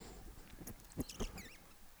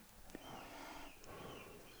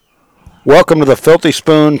Welcome to the Filthy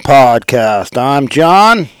Spoon Podcast. I'm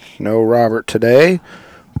John. No Robert today,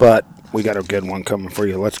 but we got a good one coming for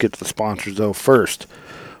you. Let's get to the sponsors, though, first.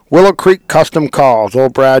 Willow Creek Custom Calls.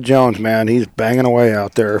 Old Brad Jones, man, he's banging away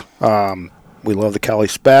out there. We love the Kelly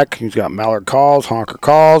spec. He's got mallard calls, honker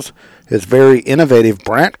calls. His very innovative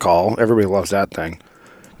Brant call. Everybody loves that thing.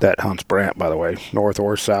 That hunts Brant, by the way, north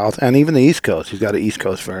or south, and even the East Coast. He's got an East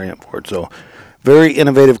Coast variant for it, so very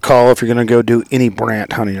innovative call. If you're going to go do any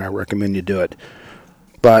Brant hunting, I recommend you do it.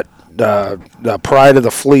 But the pride of the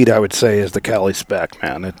fleet, I would say, is the Cali spec,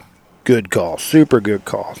 man. Good call. Super good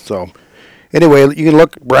call. So anyway, you can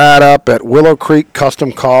look Brad up at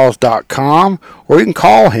willowcreekcustomcalls.com, or you can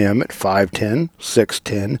call him at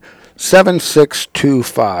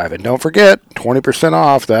 510-610-7625. And don't forget, 20%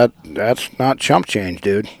 off. That's not chump change,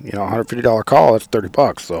 dude. You know, $150 call, that's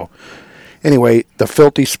 $30. So anyway, the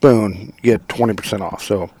Filthy Spoon, you get 20% off.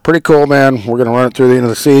 So pretty cool, man. We're going to run it through the end of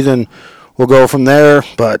the season. We'll go from there,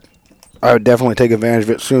 but I would definitely take advantage of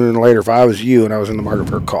it sooner than later if I was you and I was in the market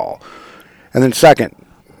for a call. And then second,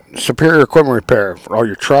 Superior Equipment Repair. For all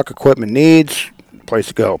your truck equipment needs, place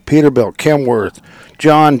to go. Peterbilt, Kenworth,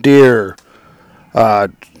 John Deere,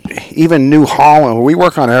 even New Holland. We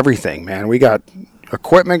work on everything, man. We got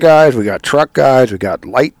equipment guys, we got truck guys, we got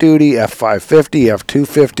light duty, F550,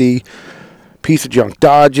 F250, piece of junk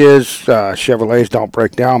Dodges. Chevrolets don't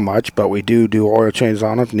break down much, but we do oil changes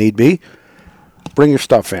on them if need be. Bring your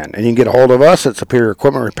stuff in. And you can get a hold of us at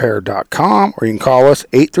superiorequipmentrepair.com, or you can call us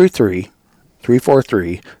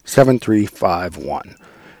 833-343-7351.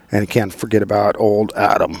 And you can't forget about old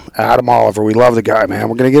Adam Oliver. We love the guy, man.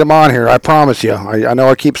 We're going to get him on here, I promise you. I know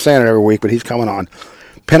I keep saying it every week, but he's coming on.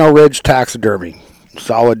 Pinot Ridge Taxidermy.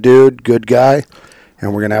 Solid dude, good guy.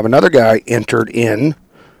 And we're going to have another guy entered in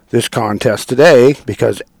this contest today,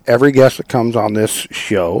 because every guest that comes on this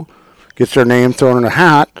show gets their name thrown in a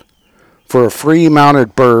hat for a free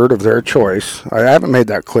mounted bird of their choice. I haven't made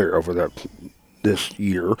that clear over this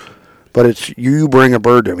year, but it's you bring a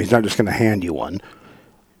bird to him. He's not just going to hand you one.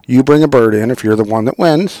 You bring a bird in if you're the one that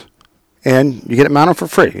wins, and you get it mounted for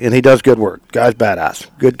free. And he does good work. Guy's badass.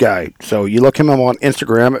 Good guy. So you look him up on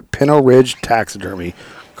Instagram at Pinot Ridge Taxidermy.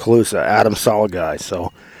 Calusa. Adam, solid guy.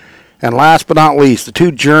 So, and last but not least, the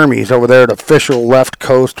two Jeremys over there at Official Left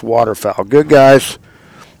Coast Waterfowl. Good guys.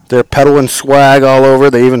 They're peddling swag all over.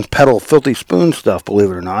 They even peddle Filthy Spoon stuff, believe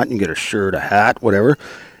it or not. You can get a shirt, a hat, whatever.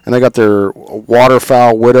 And they got their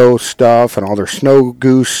waterfowl widow stuff and all their snow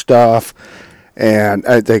goose stuff. And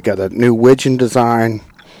they got a new widgeon design.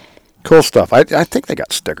 Cool stuff. I think they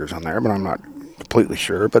got stickers on there, but I'm not completely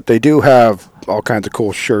sure. But they do have all kinds of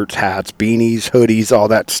cool shirts, hats, beanies, hoodies, all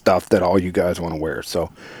that stuff that all you guys want to wear.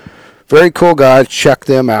 So very cool guys. Check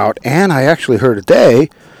them out. And I actually heard today,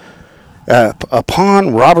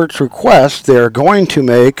 upon Robert's request, they're going to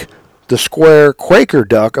make the square Quaker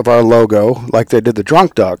duck of our logo, like they did the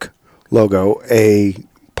drunk duck logo, a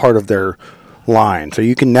part of their line. So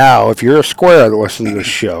you can now, if you're a square that listens to this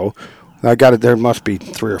show, I got it. There must be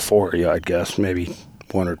 3 or 4 of you, I guess, maybe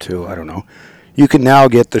 1 or 2. I don't know. You can now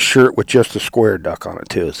get the shirt with just a square duck on it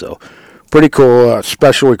too. So pretty cool.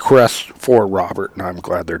 Special request for Robert, and I'm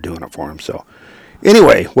glad they're doing it for him. So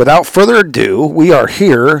anyway, without further ado, we are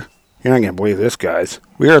here. You're not going to believe this, guys.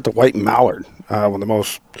 We are at the White Mallard, one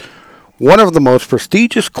of the most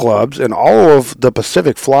prestigious clubs in all of the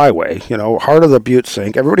Pacific Flyway. You know, heart of the Butte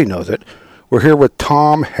Sink. Everybody knows it. We're here with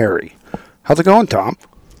Tom Harry. How's it going, Tom?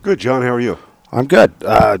 Good, John. How are you? I'm good.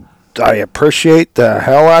 I appreciate the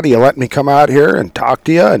hell out of you letting me come out here and talk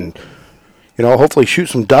to you, and hopefully shoot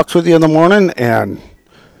some ducks with you in the morning. And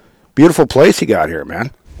beautiful place you got here, man.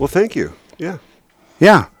 Well, thank you. Yeah.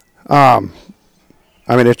 Yeah.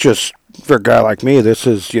 I mean, it's just, for a guy like me, this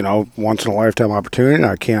is, once in a lifetime opportunity, and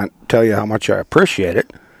I can't tell you how much I appreciate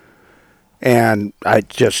it. And I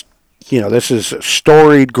just, this is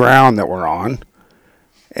storied ground that we're on,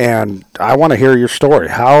 and I want to hear your story.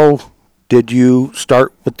 How did you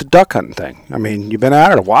start with the duck hunting thing? I mean, you've been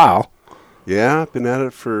at it a while. Yeah, I've been at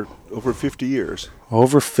it for over 50 years.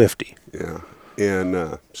 Over 50. Yeah,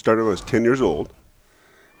 and started when I was 10 years old.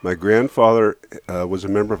 My grandfather was a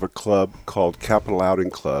member of a club called Capital Outing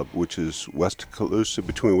Club, which is west of Calusa,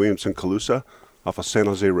 between Williamson and Calusa, off of San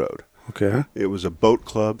Jose Road. Okay. It was a boat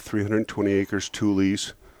club, 320 acres,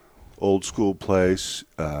 Tules, old school place.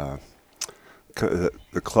 The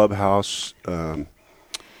clubhouse,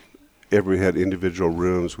 everybody had individual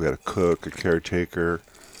rooms. We had a cook, a caretaker,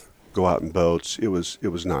 go out in boats. It was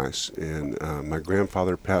nice. And my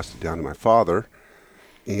grandfather passed it down to my father,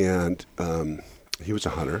 and he was a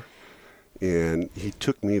hunter, and he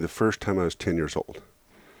took me the first time I was 10 years old.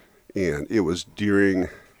 And it was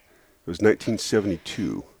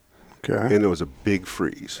 1972. Okay. And it was a big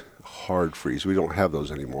freeze, a hard freeze. We don't have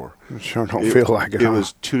those anymore. I sure don't feel like it. It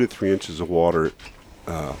was 2 to 3 inches of water.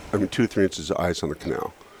 2 to 3 inches of ice on the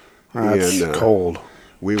canal. That's cold.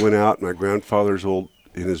 We went out, my grandfather's in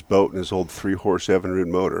his boat, in his old 3-horse Evinrude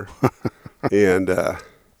motor, and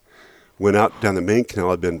went out down the main canal.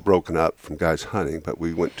 It had been broken up from guys hunting, but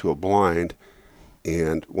we went to a blind,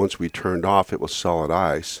 and once we turned off, it was solid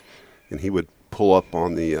ice, and he would pull up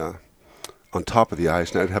on top of the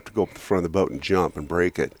ice, and I'd have to go up the front of the boat and jump and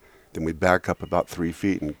break it. Then we'd back up about 3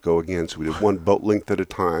 feet and go again. So we did one boat length at a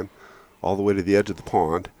time, all the way to the edge of the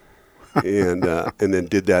pond, and then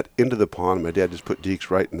did that into the pond. My dad just put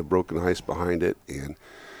deeks right in the broken ice behind it, and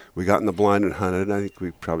we got in the blind and hunted. I think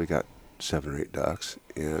we probably got 7 or 8 ducks,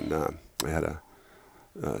 and I had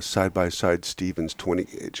a side-by-side Stevens 20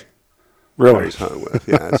 gauge. Really? I was hunting with.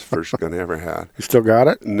 Yeah, it's the first gun I ever had. You still got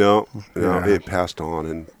it? No, Yeah. it passed on,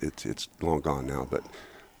 and it's long gone now. But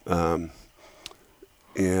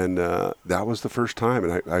that was the first time,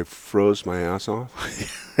 and I froze my ass off.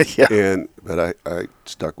 Yeah. But I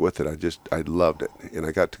stuck with it. I loved it, and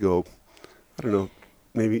I got to go, I don't know,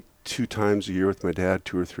 maybe 2 times a year with my dad,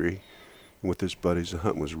 2 or 3, and with his buddies. The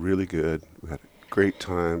hunting was really good. We had a great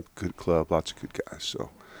time, good club, lots of good guys. So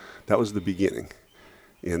that was the beginning.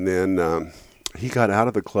 And then he got out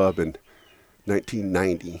of the club in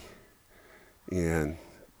 1990, and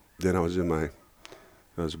then I was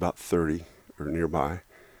about 30 or nearby,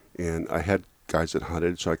 and I had guys that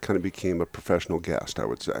hunted, so I kind of became a professional guest, I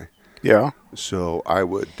would say. Yeah. So I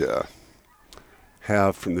would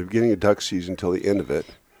have, from the beginning of duck season till the end of it,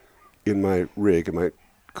 in my rig, in my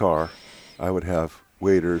car, I would have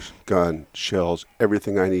waders, gun, shells,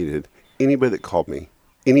 everything I needed. Anybody that called me,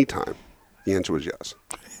 anytime, the answer was yes.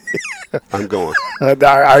 I'm going.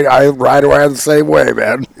 I ride around the same way,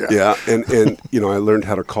 man. Yeah, and I learned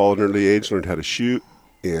how to call at an early age, learned how to shoot,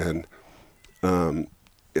 and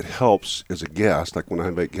it helps as a guest, like when I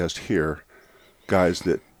invite guests here, guys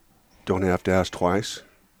that don't have to ask twice.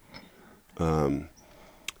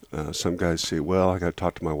 Some guys say, well, I got to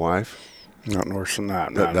talk to my wife. Nothing worse than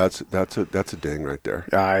that. That's a ding right there.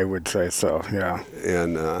 I would say so, yeah.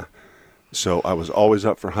 And so I was always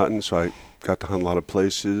up for hunting, so I got to hunt a lot of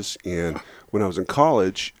places. And when I was in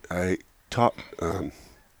college, I taught one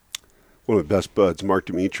of my best buds, Mark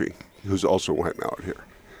Dimitri, who's also a white mallard here.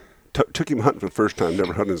 Took him hunting for the first time,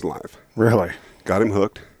 never hunted in his life. Really? Got him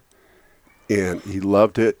hooked, and he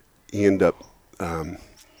loved it. He ended up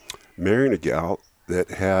marrying a gal that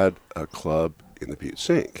had a club in the Butte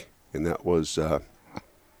Sink, and that was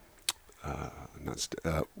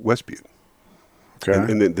West Butte.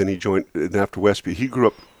 Okay. And then he joined. And after West Butte, he grew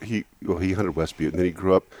up. He hunted West Butte, and then he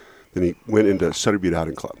grew up. Then he went into Sutter Butte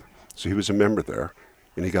Outing Club, so he was a member there,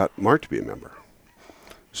 and he got Mark to be a member.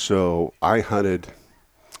 So I hunted.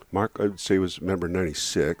 Mark, I would say, was a member in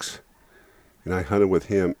 '96, and I hunted with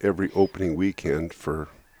him every opening weekend for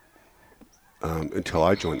until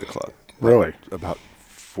I joined the club. Really? About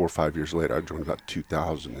 4 or 5 years later, I joined about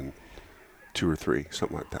 2002 or 3,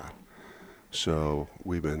 something like that. So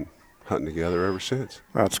we've been hunting together ever since.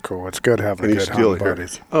 That's cool. It's good having And good he's still hunting here.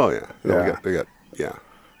 buddies. Oh yeah. No, Yeah. they got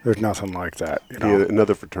There's nothing like that, you He know. had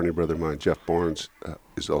another fraternity brother of mine, Jeff Barnes,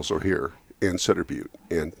 is also here, and Sutter Butte,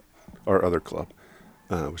 and our other club,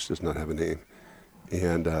 which does not have a name.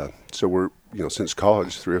 And so we're, since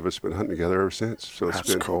college, 3 of us have been hunting together ever since. So it's That's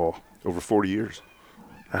been cool. over 40 years.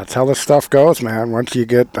 That's how this stuff goes, man.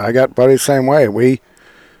 I got buddies same way. We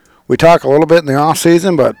talk a little bit in the off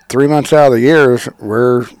season, but 3 months out of the year,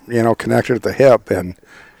 we're, connected at the hip. And,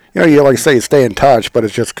 you like I say, you stay in touch, but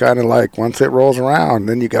it's just kind of like once it rolls around,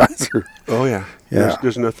 then you guys are. Oh, yeah. Yeah.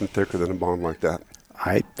 There's nothing thicker than a bond like that.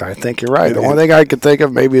 I think you're right. The only thing I could think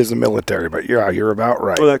of maybe is the military, but you're about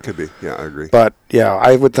right. Well, that could be. Yeah, I agree. But, yeah,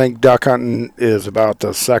 I would think duck hunting is about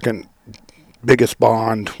the second biggest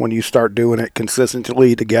bond when you start doing it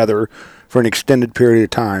consistently together for an extended period of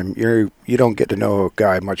time. You don't get to know a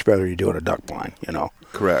guy much better than you do in a duck blind,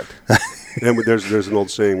 Correct. And there's an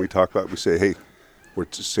old saying we talk about. We say, hey, we're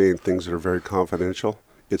saying things that are very confidential.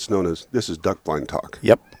 It's known as, this is duck blind talk.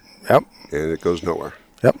 Yep. And it goes nowhere.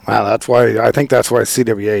 Yep. Wow, I think that's why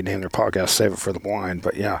CWA named their podcast Save It for the Blind.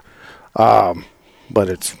 But yeah, but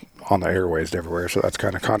it's on the airways everywhere, so that's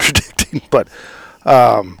kind of contradicting. But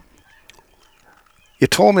you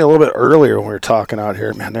told me a little bit earlier when we were talking out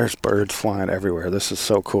here, man, there's birds flying everywhere. This is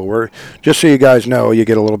so cool. We're just so you guys know, you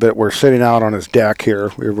get a little bit. We're sitting out on his deck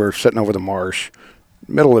here. We're sitting over the marsh,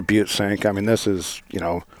 middle of the Butte Sink. I mean, this is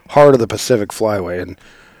heart of the Pacific Flyway, and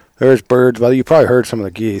there's birds. Well, you probably heard some of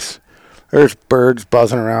the geese. There's birds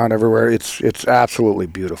buzzing around everywhere. It's absolutely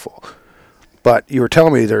beautiful. But you were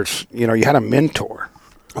telling me there's, you had a mentor.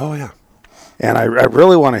 Oh, yeah. And I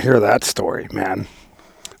really want to hear that story, man.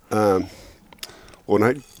 When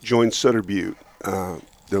I joined Sutter Butte,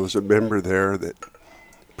 there was a member there that,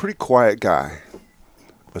 pretty quiet guy,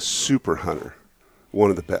 a super hunter, one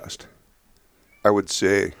of the best. I would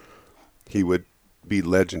say he would be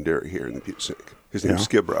legendary here in the Butte Sink. His name's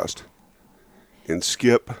Skip Rust. And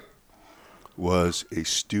Skip was a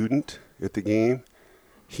student at the game.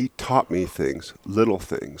 He taught me things, little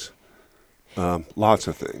things, lots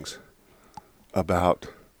of things about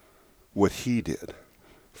what he did,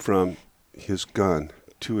 from his gun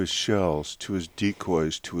to his shells to his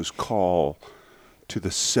decoys to his call to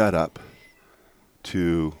the setup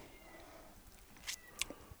to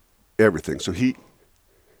everything. So he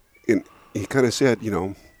kind of said,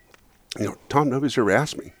 Tom, nobody's ever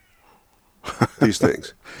asked me these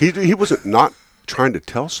things. He wasn't not trying to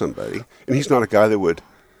tell somebody, and he's not a guy that would.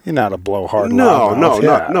 You're not a blowhard. No,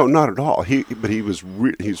 not at all. He's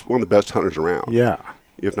one of the best hunters around. Yeah,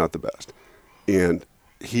 if not the best. And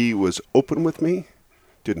he was open with me,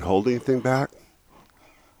 didn't hold anything back.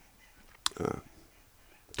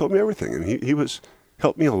 Told me everything, and he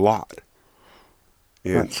helped me a lot.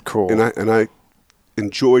 And, that's cool. And I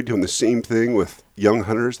enjoy doing the same thing with young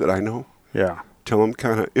hunters that I know. Yeah. Tell them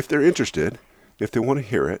kind of, if they're interested, if they want to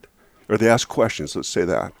hear it, or they ask questions, let's say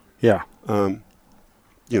that. Yeah. And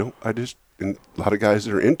a lot of guys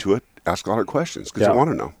that are into it ask a lot of questions because they want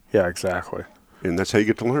to know. Yeah, exactly. And that's how you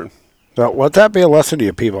get to learn. So let that be a lesson to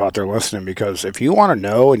you people out there listening, because if you want to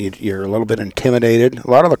know and you're a little bit intimidated, a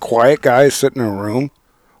lot of the quiet guys sitting in a room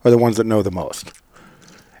are the ones that know the most.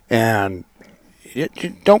 And you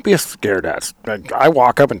don't be scared at it. I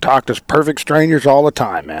walk up and talk to perfect strangers all the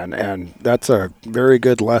time, man, and that's a very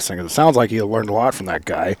good lesson. It sounds like you learned a lot from that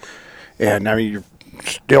guy. And, I mean, you're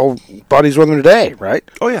still buddies with him today, right?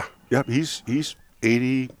 Oh, yeah. Yeah, he's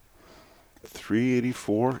 83,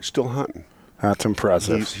 84, still hunting. That's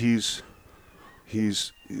impressive. He's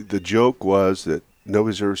the joke was that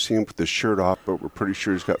nobody's ever seen him with the shirt off, but we're pretty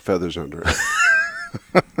sure he's got feathers under it.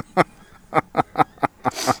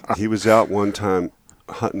 He was out one time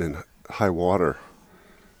hunting in high water,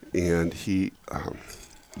 and he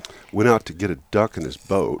went out to get a duck in his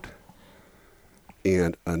boat,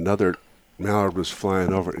 and another mallard was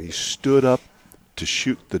flying over, and he stood up to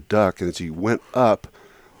shoot the duck, and as he went up,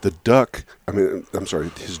 his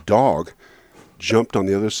dog jumped on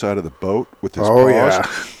the other side of the boat with his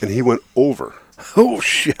paws, and he went over. Oh,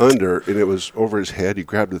 shit. Under, and it was over his head. He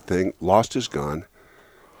grabbed the thing, lost his gun,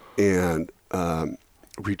 and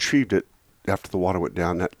retrieved it after the water went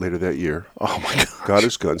down later that year. Oh, my God. Got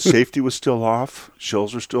his gun. Safety was still off.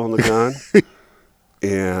 Shells were still on the gun.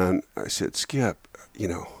 And I said, Skip,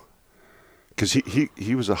 because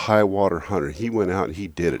he was a high water hunter. He went out and he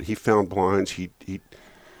did it. He found blinds. He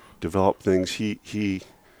developed things. He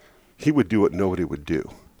would do what nobody would do.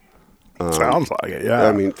 Sounds like it, yeah.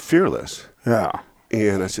 I mean, fearless. Yeah.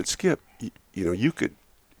 And I said, Skip, you could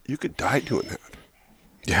die doing that.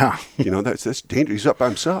 Yeah. That's dangerous. He's up by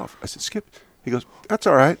himself. I said, Skip. He goes, that's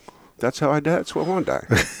all right. That's how I die. That's how I want to die.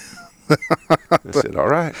 I said, all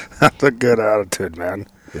right. That's a good attitude, man.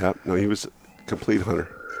 Yeah. No, he was a complete hunter.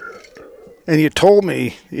 And he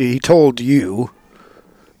told you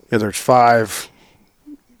there's 5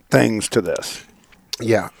 things to this.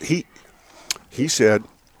 Yeah. He said,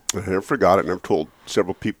 and I never forgot it, and I've told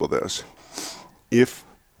several people this, if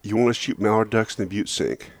you want to shoot mallard ducks in the Butte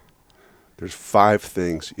Sink, there's 5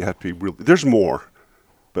 things you have to be really. There's more,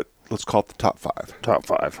 but let's call it the top 5. Top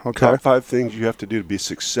 5. Okay. Top 5 things you have to do to be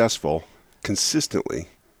successful consistently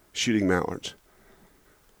shooting mallards.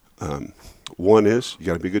 1 is you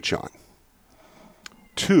got to be a good shot.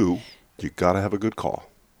 2, you got to have a good call.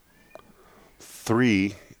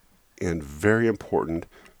 3, and very important,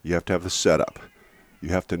 you have to have the setup. You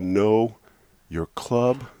have to know your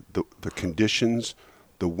club, the conditions,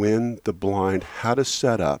 the wind, the blind, how to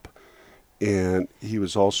set up. And he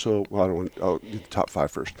was also, I'll do the top 5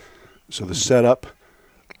 first. So the setup.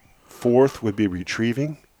 4th would be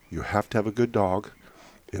retrieving. You have to have a good dog.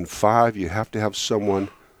 And 5, you have to have someone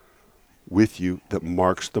with you that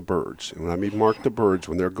marks the birds. And when I mean mark the birds,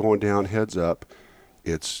 when they're going down heads up,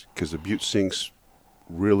 it's because the Butte Sink's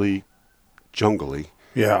really jungly.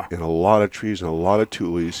 Yeah. And a lot of trees and a lot of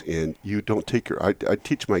tules. And you don't take I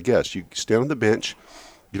teach my guests, you stand on the bench,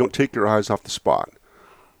 you don't take your eyes off the spot.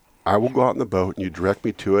 I will go out in the boat and you direct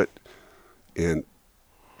me to it, and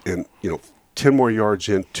 10 more yards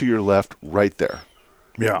in to your left, right there.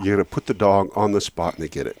 Yeah. You're going to put the dog on the spot and they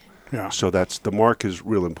get it. Yeah. So the mark is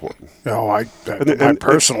real important. Oh,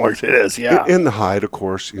 personally it is, yeah. And the hide, of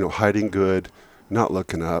course, hiding good, not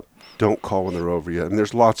looking up, don't call when they're over you. And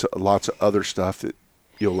there's lots of other stuff that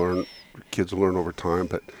you'll learn. Kids will learn over time,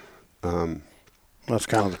 but That's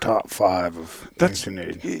kind of the top 5 of things you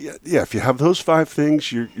need. Yeah, if you have those 5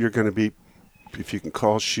 things, you're going to be, if you can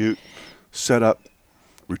call, shoot, set up,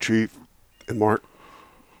 retrieve, and mark,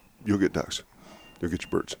 you'll get ducks. You'll get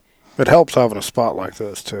your birds. It helps having a spot like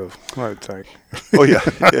this, too, I think. Oh, yeah.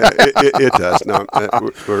 It does. No,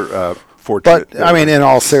 we're fortunate. But, I mean, in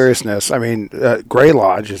all seriousness, I mean, Gray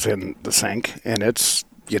Lodge is in the sink, and it's,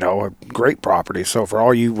 a great property. So for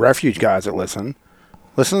all you refuge guys that listen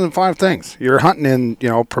to the 5 things. You're hunting in,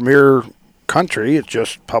 premier country. It's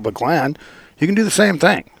just public land. You can do the same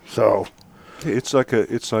thing. So it's like a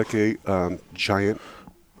giant.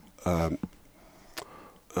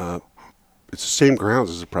 It's the same grounds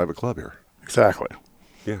as a private club here. Exactly.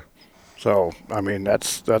 Yeah. So I mean,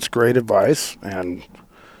 that's great advice, and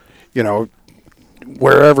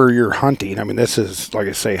wherever you're hunting, I mean, this is, like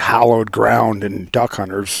I say, hallowed ground in duck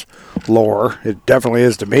hunters' lore. It definitely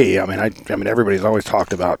is to me. I mean, everybody's always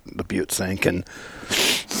talked about the Butte sink, and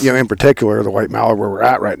in particular the white mallard where we're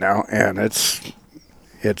at right now, and it's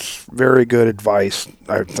very good advice,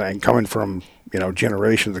 I think, coming from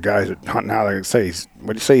generations of guys that hunt now. They say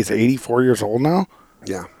he's 84 years old now.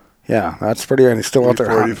 Yeah. Yeah, that's pretty. And he's still out there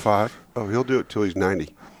hunting. 85. Oh, he'll do it till he's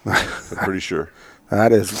 90. I'm pretty sure.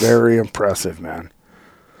 That is very impressive, man.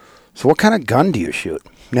 So what kind of gun do you shoot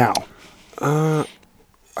now? I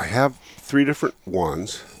have 3 different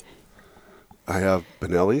ones. I have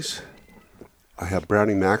Benelli's. I have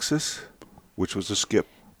Browning Maxis, which was a skip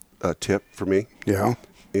tip for me. Yeah.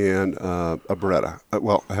 And a Beretta.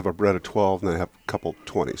 I have a Beretta 12, and I have a couple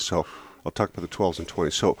 20s. So I'll talk about the 12s and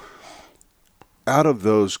 20s. So out of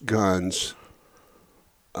those guns,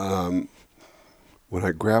 when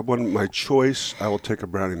I grab one, my choice, I will take a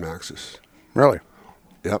Browning Maxis. Really?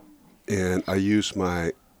 Yep. And I use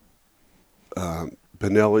my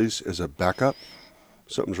Benelli's as a backup.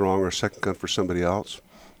 Something's wrong, or a second gun for somebody else.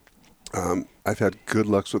 I've had good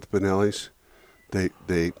lucks with Benelli's. They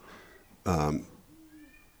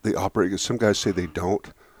operate. Some guys say they don't.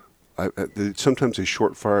 Sometimes they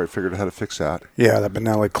short fire. I figured out how to fix that. Yeah, the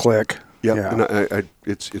Benelli click. Yep. Yeah. And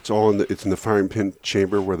it's all in the firing pin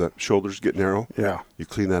chamber where the shoulders get narrow. Yeah. You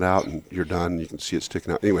clean that out and you're done. You can see it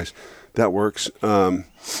sticking out. Anyways, that works. But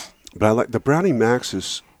I like the Browning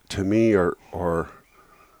Maxes. To me, are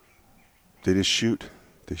they just shoot.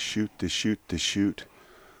 They shoot,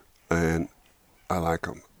 and I like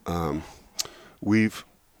them. We've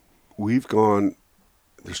gone.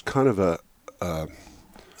 There's kind of a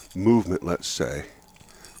movement, let's say,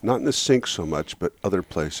 not in the sink so much, but other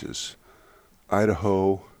places.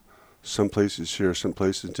 Idaho, some places here, some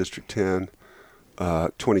places in District 10,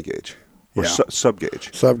 20 gauge or sub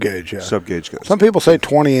gauge. Sub gauge, yeah. Sub gauge guns. Some people say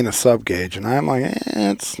 20 in a sub gauge, and I'm like,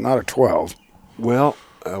 it's not a 12. Well,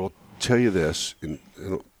 I will tell you this, and I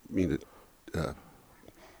don't mean to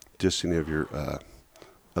diss any of your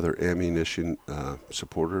other ammunition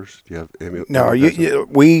supporters. Do you have ammunition? No,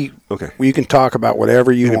 okay. You can talk about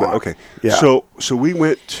whatever you want. Okay. Yeah. So we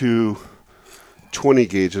went to 20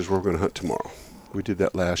 gauges. We're going to hunt tomorrow. We did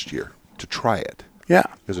that last year to try it. Yeah.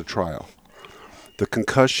 As a trial. The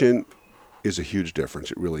concussion is a huge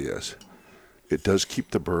difference. It really is. It does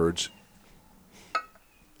keep the birds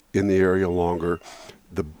in the area longer.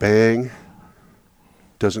 The bang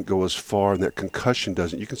doesn't go as far, and that concussion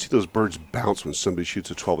doesn't. You can see those birds bounce when somebody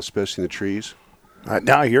shoots a 12, especially in the trees.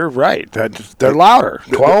 Now, you're right. They're louder.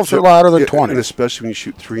 12s are louder than 20s. And especially when you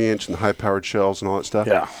shoot 3-inch and high-powered shells and all that stuff.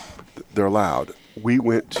 Yeah. They're loud. We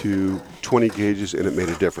went to 20 gauges, and it made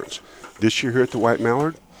a difference. This year here at the White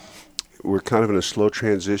Mallard, we're kind of in a slow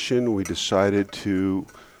transition. We decided we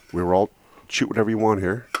were all shoot whatever you want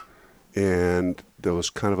here. And there was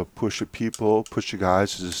kind of a push of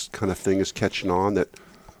guys. This kind of thing is catching on that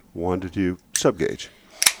wanted to do sub-gauge.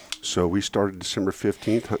 So we started December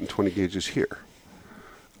 15th hunting 20 gauges here.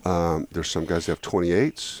 There's some guys that have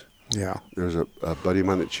 28s. Yeah. There's a buddy of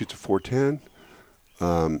mine that shoots a 410.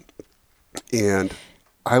 And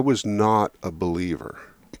I was not a believer.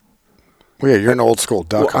 Well, yeah, you're an old school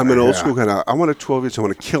duck hunter. I'm an old school guy. I want a 12 gauge. I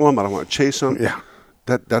want to kill them. I don't want to chase them. Yeah.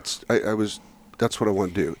 That's what I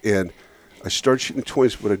want to do. And I started shooting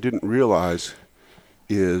 20s. What I didn't realize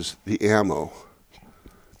is the ammo.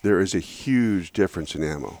 There is a huge difference in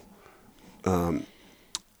ammo.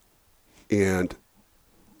 And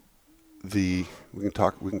we can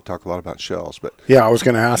talk a lot about shells, but yeah, I was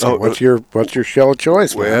going to ask you, what's your shell of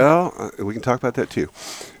choice, man? Well, we can talk about that too.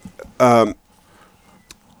 I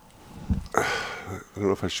don't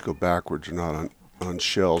know if I should go backwards or not on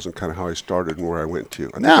shells and kind of how I started and where I went to.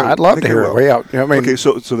 I'd love to hear it way out. Okay,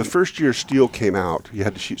 so the first year steel came out, you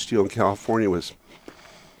had to shoot steel in California was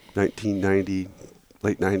 1990,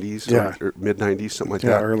 late 90s or mid 90s, something like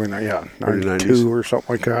that. Early 90s. 92 or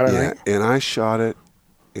something like that, I think. And I shot it,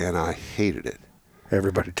 and I hated it.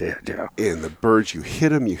 Everybody did, yeah. And the birds, you hit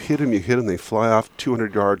them, they fly off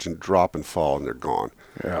 200 yards and drop and fall, and they're gone.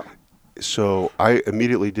 Yeah. So I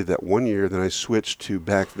immediately did that 1 year. Then I switched to,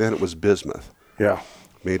 back then it was bismuth. Yeah.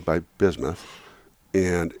 Made by bismuth,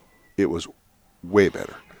 and it was way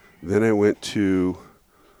better. Then I went to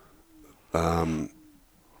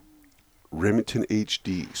Remington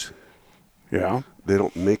HDs. Yeah. They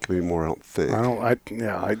don't make them anymore, I don't think.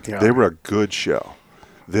 They were a good shell.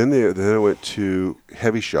 Then I went to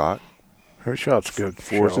Heavy Shot. Heavy Shot's good.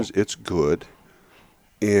 Forces, it's good.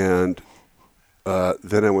 And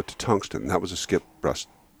then I went to Tungsten. That was a skip rust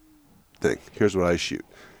thing. Here's what I shoot.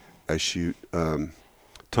 I shoot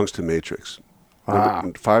Tungsten Matrix.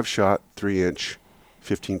 5-shot, 3-inch,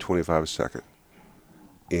 1525 a second.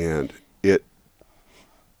 And it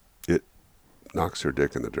knocks their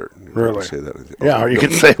dick in the dirt. Really? Say that. Yeah, you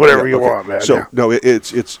can say whatever you want, man. So no,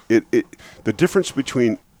 it's the difference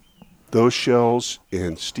between those shells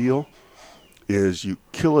and steel is you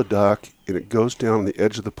kill a duck and it goes down on the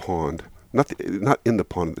edge of the pond, not in the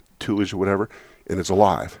pond, the tuilage or whatever, and it's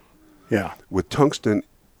alive. Yeah. With tungsten,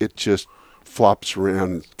 it just flops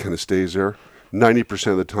around and kind of stays there 90%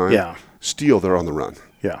 of the time. Yeah. Steel, they're on the run.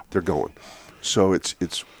 Yeah. They're going. So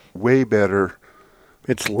it's way better.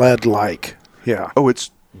 It's lead-like. Yeah. Oh,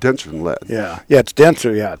 it's denser than lead. Yeah. Yeah, it's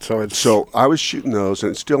denser, yeah. So I was shooting those,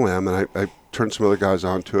 and still am, and I turned some other guys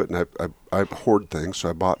onto it, and I hoard things,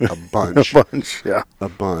 so I bought a bunch. A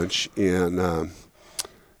bunch, and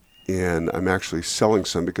I'm actually selling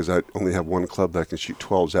some because I only have one club that I can shoot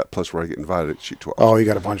 12s at, plus where I get invited to shoot 12s. Oh, you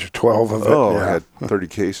got a bunch of 12 of it? Oh, yeah. I had 30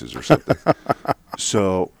 cases or something.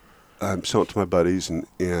 So I'm selling it to my buddies,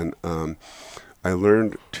 and I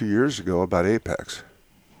learned 2 years ago about Apex.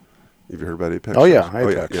 Have you heard about Apex? Oh, yeah,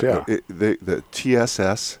 Apex, yeah. The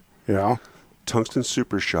TSS, yeah, Tungsten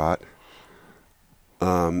Super Shot,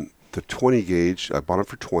 the 20 gauge, I bought them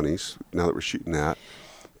for 20s, now that we're shooting that.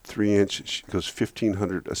 3-inch, goes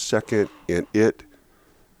 1,500 a second, and it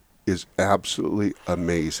is absolutely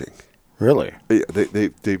amazing. Really? Yeah,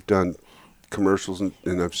 they've done commercials, and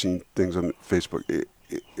I've seen things on Facebook.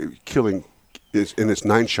 Killing is, and it's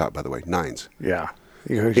 9-shot, by the way, 9s. Yeah.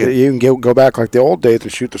 You can go back like the old days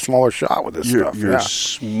and shoot the smaller shot with this stuff. You're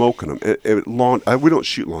smoking them. We don't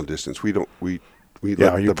shoot long distance. We let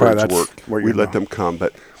the birds work. We let them come.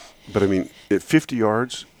 But I mean, at 50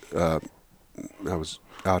 yards, I was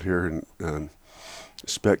out here and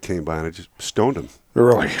Spec came by and I just stoned him.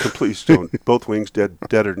 Really? Completely stoned. Both wings dead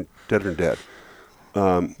and dead.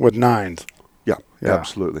 With 9s. Yeah,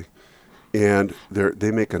 absolutely. And they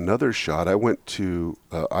make another shot. I went to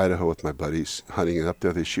Idaho with my buddies hunting, and up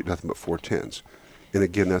there they shoot nothing but 410s. And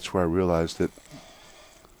again, that's where I realized that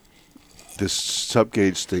this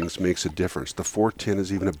sub-gauge things makes a difference. The 410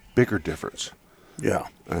 is even a bigger difference. Yeah.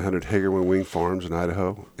 I hunted Hagerman Wing Farms in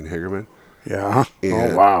Idaho, in Hagerman. Yeah.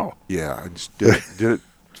 And oh, wow. Yeah, I just did it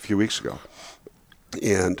a few weeks ago.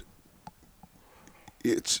 And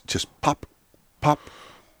it's just pop,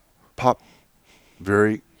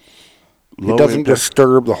 very low. It doesn't impact.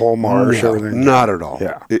 disturb the whole marsh or anything. Not at all.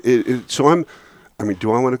 Yeah. So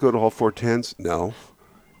do I want to go to all 410s? No.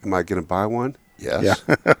 Am I going to buy one? Yes.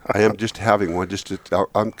 Yeah. I am just having one.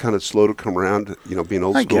 I'm kind of slow to come around, being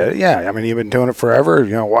old school. I get it. Yeah. I mean, you've been doing it forever.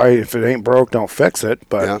 Why, if it ain't broke, don't fix it.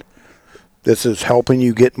 But this is helping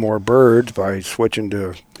you get more birds by switching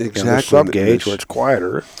to the sub-gauge where it's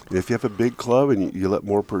quieter. If you have a big club and you let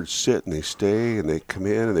more birds sit and they stay and they come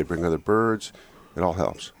in and they bring other birds, it all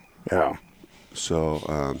helps. Yeah. So,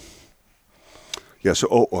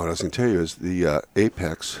 what I was going to tell you is the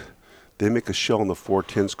Apex, they make a shell in the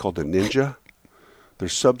 410s called the Ninja. They're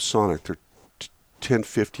subsonic. They're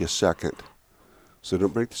 1050 a second. So they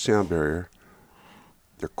don't break the sound barrier.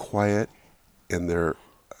 They're quiet, and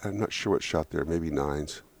I'm not sure what shot they're, maybe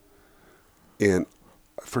 9s. And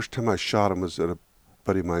first time I shot them was at a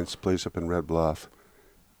buddy of mine's place up in Red Bluff.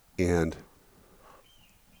 And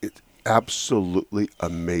it's absolutely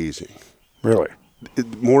amazing. Really?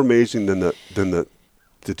 More amazing than the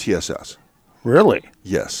TSS. Really?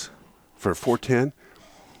 Yes. For a 410,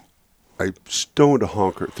 I stoned a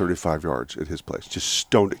honker at 35 yards at his place. Just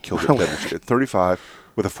stoned it, killed it dead at 35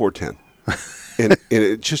 with a 410. and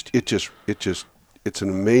it's an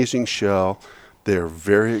amazing shell. They're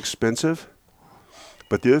very expensive.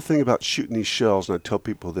 But the other thing about shooting these shells, and I tell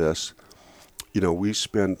people this, we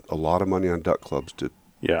spend a lot of money on duck clubs to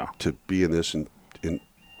be in this and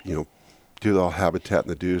do the habitat and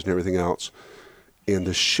the dues and everything else. And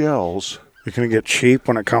the shells, you're going to get cheap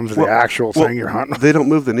when it comes to the actual thing you're hunting. They don't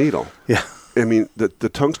move the needle. Yeah. I mean, the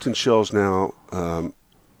tungsten shells now,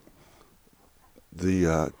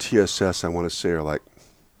 the TSS, I want to say, are like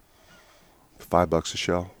 $5 a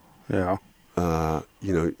shell. Yeah.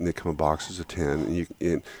 And they come in boxes of 10.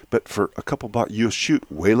 But for a couple bucks, you'll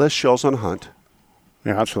shoot way less shells on a hunt.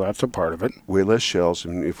 Yeah, so that's a part of it. Way less shells.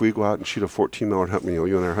 And if we go out and shoot a 14 mallard hunt,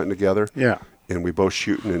 you and I are hunting together. Yeah. And we both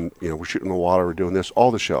shooting, and we're shooting in the water. We're doing this. All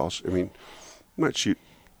the shells. I mean, you might shoot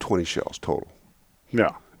 20 shells total.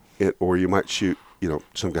 Yeah. Or you might shoot.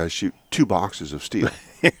 Some guys shoot 2 boxes of steel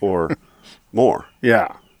or more.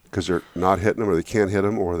 Yeah. Because they're not hitting them, or they can't hit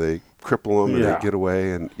them, or they cripple them, and they get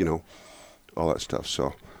away, and all that stuff.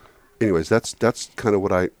 So, anyways, that's kind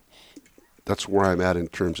of that's where I'm at in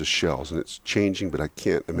terms of shells, and it's changing, but I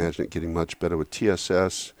can't imagine it getting much better with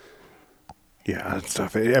TSS. Yeah, that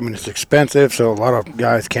stuff. I mean, it's expensive, so a lot of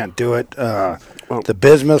guys can't do it. The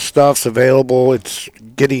bismuth stuff's available. It's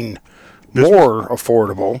getting more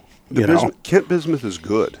affordable. Kent bismuth is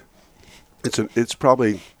good. It's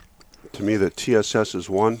probably, to me, that TSS is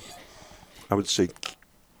 1. I would say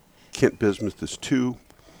Kent bismuth is 2.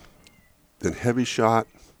 Then heavy shot,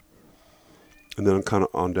 and then I'm kind of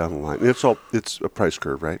on down the line. And it's a price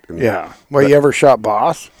curve, right? I mean, yeah. Well, you ever shot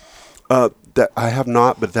Boss? That I have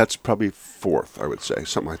not, but that's probably 4th, I would say,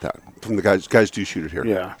 something like that. From the guys do shoot it here.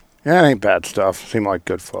 Yeah. Yeah, it ain't bad stuff. Seem like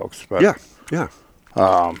good folks. But yeah.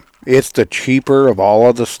 It's the cheaper of all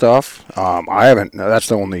of the stuff. I haven't. That's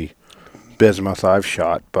the only bismuth I've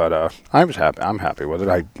shot, but I'm happy with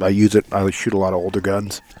it. I use it. I shoot a lot of older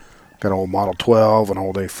guns. Got an old Model 12, an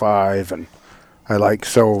old A5, and I like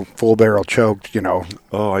full barrel choked.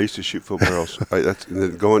 Oh, I used to shoot full barrels. And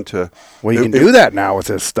then going to. Well, you can do that now with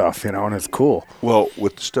this stuff, and it's cool. Well,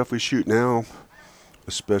 with the stuff we shoot now,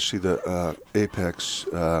 especially the Apex,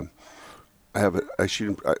 I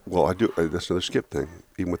shoot. I do. That's another skip thing.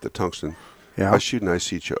 Even with the tungsten, I shoot an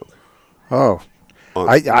IC choke. Oh,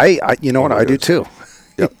 I you know what I do too.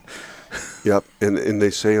 Yep. Yep. And they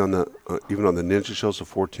say on the even on the Ninja shells of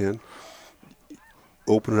 410,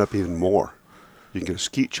 open it up even more. You can get a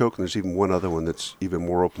skeet choke, and there's even one other one that's even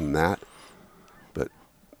more open than that. But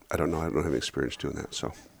I don't know. I don't have any experience doing that.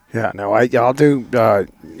 So. Yeah, no, I'll do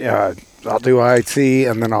IC,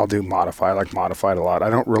 and then I'll do modify. I like modified a lot. I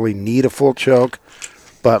don't really need a full choke,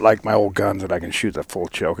 but like my old guns that I can shoot the full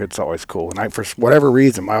choke, it's always cool. And for whatever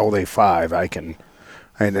reason, my old A5,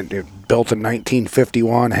 it built in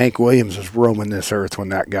 1951. Hank Williams was roaming this earth when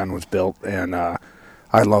that gun was built, and I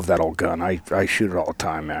love that old gun. I shoot it all the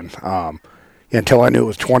time, man. Until I knew it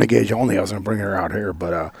was 20 gauge only, I was going to bring her out here,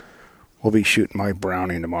 but we'll be shooting my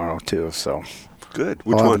Browning tomorrow too. So good.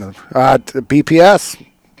 Which one? BPS,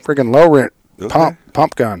 freaking low rent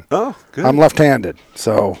pump gun. Oh, good. I'm left-handed,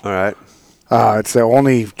 so all right. It's the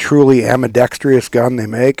only truly ambidextrous gun they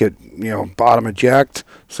make. It bottom eject,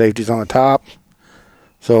 safety's on the top.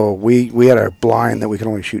 So we had a blind that we could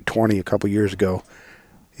only shoot 20 a couple years ago.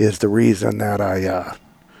 Is the reason that I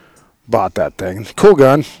bought that thing. Cool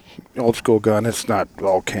gun, old school gun. It's not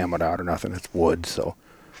all camoed out or nothing. It's wood, so.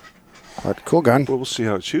 But cool gun. Well, we'll see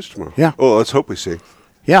how it shoots tomorrow. Yeah. Oh, let's hope we see.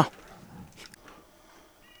 Yeah.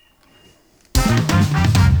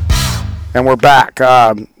 And we're back.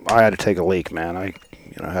 I had to take a leak, man. I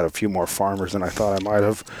had a few more farmers than I thought I might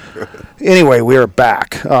have. Anyway, we are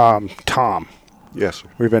back. Tom. Yes.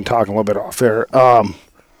 We've been talking a little bit off there.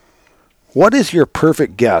 What is your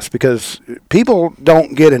perfect guest? Because people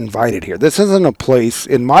don't get invited here. This isn't a place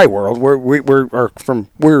in my world where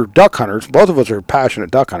we're duck hunters. Both of us are passionate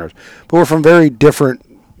duck hunters, but we're from very different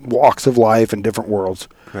walks of life and different worlds.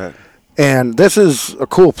 Right. And this is a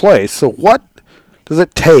cool place. So what does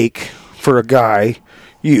it take for a guy,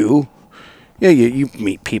 you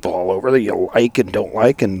meet people all over that you like and don't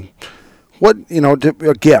like, and what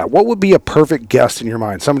would be a perfect guest in your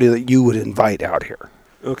mind? Somebody that you would invite out here.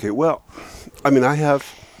 Okay, well, I mean, I have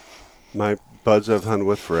my buds I've hunted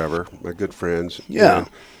with forever, my good friends. Yeah.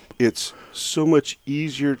 It's so much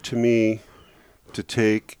easier to me to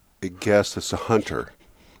take a guest that's a hunter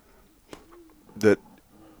that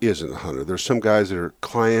isn't a hunter. There's some guys that are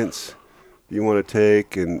clients you want to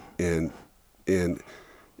take, and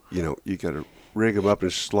you got to rig them up, and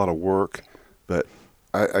it's just a lot of work. But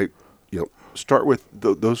I start with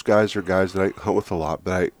those guys are guys that I hunt with a lot,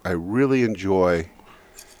 but I really enjoy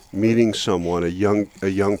meeting someone, a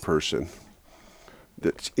young person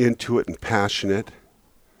that's into it and passionate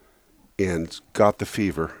and got the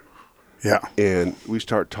fever. Yeah. And we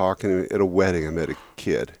start talking at a wedding. I met a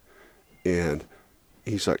kid, and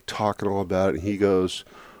he's like talking all about it, and he goes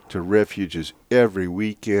to refuges every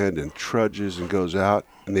weekend and trudges and goes out,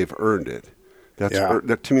 and they've earned it.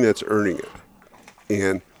 To me, that's earning it.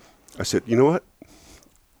 And I said, you know what?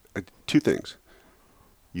 two things.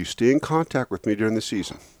 You stay in contact with me during the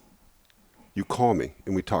season. You call me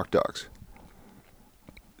and we talk ducks.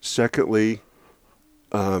 Secondly,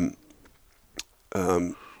 I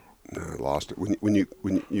lost it. When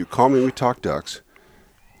you call me and we talk ducks,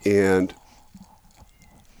 and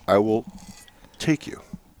I will take you,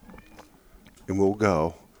 and we'll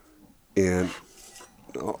go, and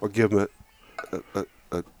I'll give them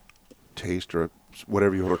a taste or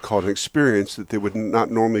whatever you want to call it, an experience that they would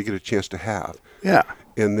not normally get a chance to have. Yeah.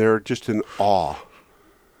 And they're just in awe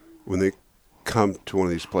when they come to one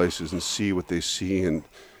of these places and see what they see, and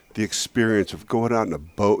the experience of going out in a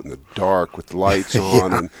boat in the dark with lights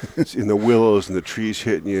on and in the willows and the trees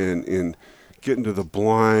hitting you, and getting to the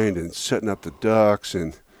blind and setting up the ducks,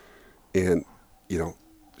 and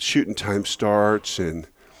shooting time starts and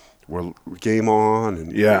we're game on,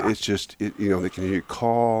 and it's just they can hear you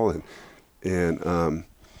call and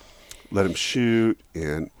let them shoot,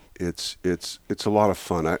 and it's a lot of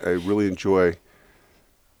fun. I really enjoy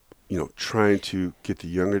trying to get the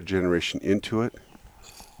younger generation into it,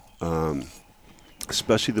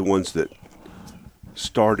 especially the ones that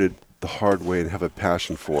started the hard way and have a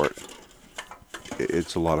passion for it.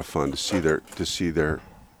 It's a lot of fun to see their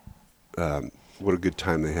what a good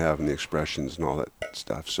time they have and the expressions and all that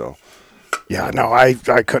stuff. So yeah, no, I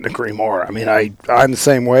couldn't agree more. I mean, I'm the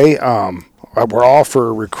same way. We're all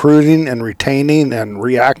for recruiting and retaining and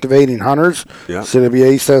reactivating hunters. Yeah.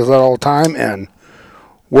 CWA says that all the time, and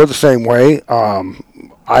we're the same way.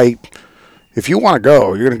 If you want to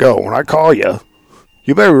go, you're going to go. When I call you,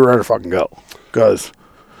 you better be ready to fucking go. Because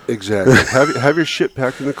exactly. have your shit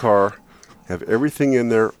packed in the car. Have everything in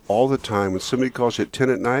there all the time. When somebody calls you at 10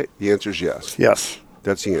 at night, the answer is yes. Yes.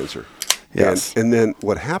 That's the answer. Yes. And then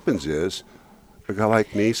what happens is, a guy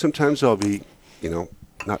like me, sometimes I'll be,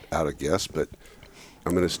 not out of guess, but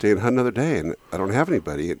I'm going to stay and hunt another day, and I don't have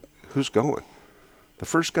anybody. Who's going? The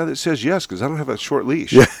first guy that says yes, because I don't have a short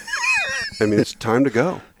leash. Yeah. I mean, it's time to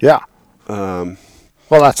go. Yeah.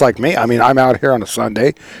 Well, that's like me. I mean, I'm out here on a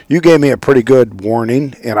Sunday. You gave me a pretty good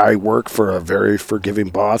warning, and I work for a very forgiving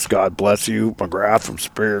boss. God bless you, McGrath from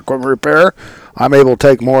Superior Equipment Repair. I'm able to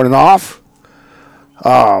take morning off.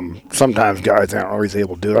 Sometimes guys aren't always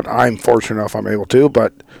able to do it. I'm fortunate enough I'm able to,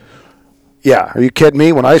 but yeah, are you kidding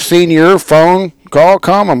me? When I seen your phone call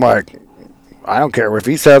come, I'm like, I don't care. If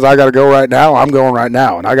he says I got to go right now, I'm going right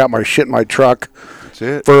now. And I got my shit in my truck.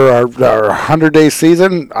 For our 100-day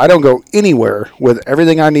season. I don't go anywhere with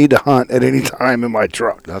everything I need to hunt at any time in my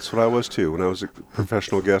truck. That's what I was too. When I was a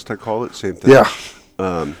professional guest, I called it. Same thing. Yeah.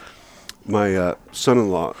 My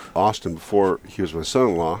son-in-law, Austin, before he was my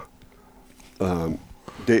son-in-law,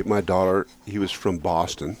 date my daughter. He was from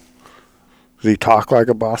Boston. Does he talk like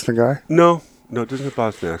a Boston guy? No, it doesn't have a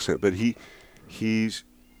Boston accent. But he's,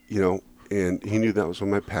 and he knew that was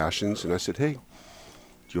one of my passions. And I said, hey, do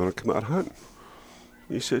you want to come out hunting?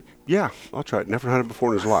 He said, yeah, I'll try it. Never hunted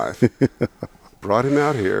before in his life. Brought him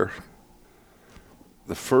out here.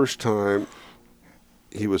 The first time,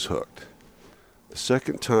 he was hooked. The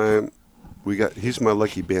second time, he's my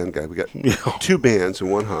lucky band guy. We got 2 bands in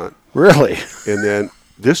one hunt. Really? And then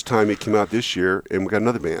this time, he came out this year, and we got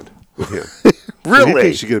another band with him. Really? So he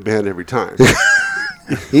thinks you get a band every time.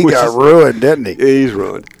 He got ruined, didn't he? He's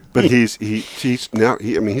ruined. But he's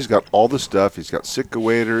got all the stuff. He's got Sitka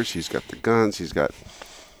waders. He's got the guns.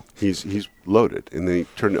 He's loaded, and then he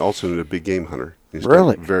turned also into a big game hunter. He's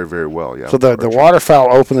really? done very, very well, yeah. So the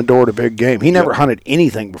waterfowl opened the door to big game. He never hunted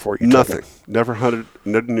anything before you Nothing. took him. Never hunted.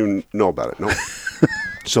 Didn't even know about it. No.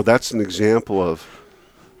 So that's an example of,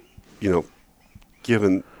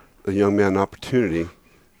 giving a young man an opportunity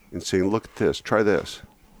and saying, look at this, try this.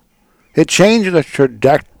 It changed the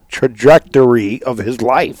trajectory of his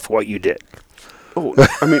life, what you did. Oh,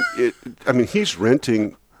 I mean, he's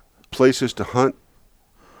renting places to hunt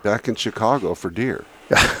back in Chicago for deer.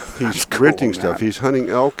 He's renting stuff. He's hunting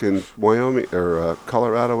elk in Wyoming or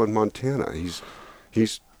Colorado and Montana. He's.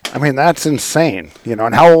 I mean, that's insane.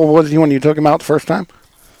 And how old was he when you took him out the first time?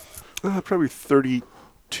 Probably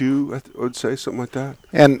 32, I would say, something like that.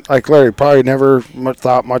 And like Larry, probably never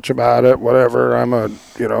thought much about it. Whatever.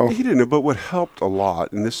 He didn't know. But what helped a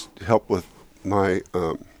lot, and this helped with my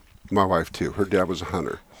wife too. Her dad was a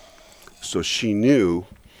hunter, so she knew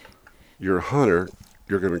you're a hunter.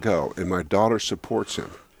 You're going to go, and my daughter supports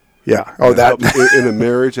him. Yeah. Oh, that in a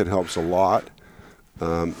marriage, it helps a lot.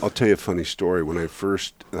 I'll tell you a funny story. When I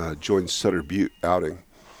first joined Sutter Butte outing,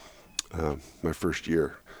 my first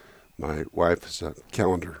year, my wife is a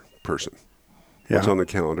calendar person. Yeah. What's on the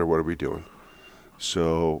calendar? What are we doing?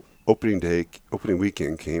 So opening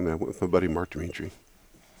weekend came, and I went with my buddy Mark Dimitri,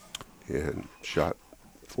 and shot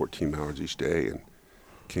 14 mallards each day, and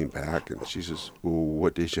came back, and she says, well,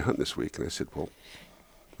 what days you hunt this week? And I said, well,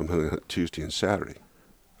 I'm hunting Tuesday and Saturday.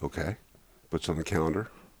 Okay. Puts on the calendar,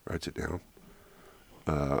 writes it down.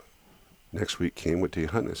 Next week came, what day you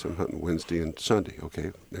hunting? I said, I'm hunting Wednesday and Sunday.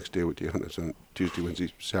 Okay. Next day, what day you hunting? I said, Tuesday,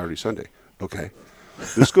 Wednesday, Saturday, Sunday. Okay.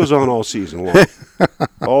 This goes on all season long.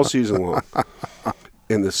 All season long.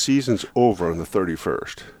 And the season's over on the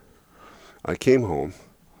 31st. I came home.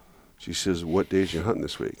 She says, what days you hunting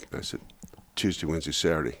this week? I said, Tuesday, Wednesday,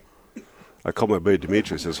 Saturday. I called my buddy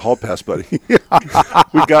Dimitri. I says, hall pass, buddy.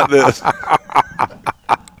 We got this.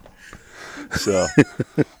 So,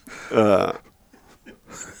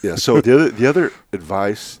 yeah. So the other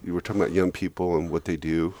advice, you were talking about young people and what they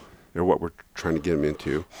do, or what we're trying to get them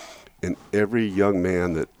into. And every young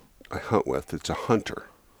man that I hunt with, it's a hunter.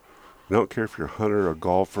 I don't care if you're a hunter, a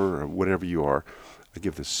golfer, or whatever you are. I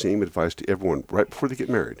give the same advice to everyone right before they get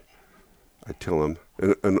married. I tell them,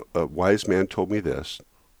 and a wise man told me this.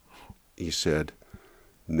 He said,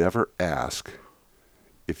 never ask.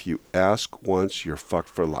 If you ask once, you're fucked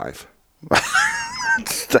for life.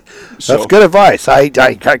 That's good advice. I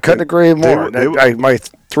couldn't agree more. My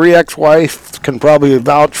 3 ex-wives can probably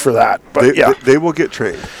vouch for that. But they will get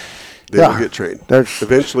trained. They will get trained.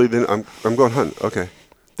 Eventually, then I'm going hunting. Okay,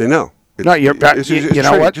 they know. You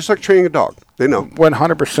know what? Just like training a dog, they know.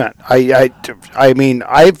 100%. I mean,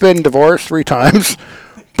 I've been divorced 3 times,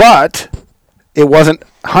 but it wasn't.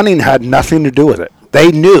 Hunting had nothing to do with it.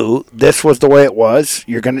 They knew this was the way it was.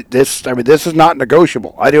 This is not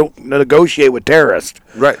negotiable. I don't negotiate with terrorists.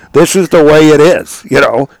 Right. This is the way it is.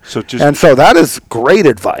 So that is great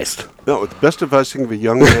advice. No, the best advice of a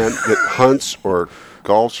young man that hunts or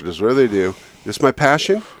golfs or does whatever they do. This is my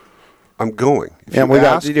passion. I'm going. And we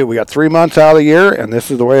got 3 months out of the year, and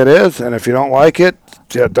this is the way it is. And if you don't like it,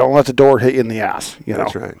 don't let the door hit you in the ass.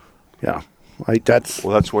 That's right. Yeah. That's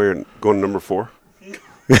why you're going to number 4.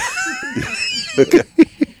 Okay.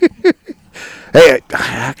 Hey,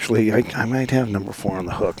 actually, I might have number 4 on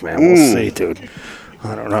the hook, man. We'll see, dude.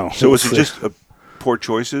 I don't know. So was it just poor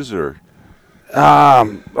choices, or? A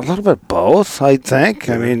little bit of both, I think.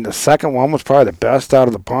 Yeah. I mean, the second one was probably the best out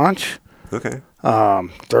of the bunch. Okay.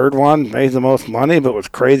 Third one made the most money, but was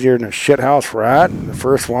crazier than a shithouse rat. The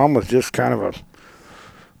first one was just kind of a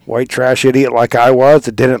white trash idiot like I was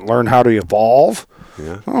that didn't learn how to evolve.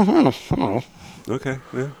 Yeah. I don't know. Okay,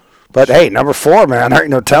 yeah. But hey, number 4, man. There ain't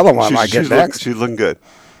no telling what I might get next. She's looking good.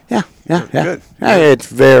 Yeah. Good. Yeah, it's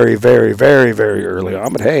very, very, very, very early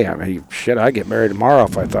on. But hey, I mean, shit, I'd get married tomorrow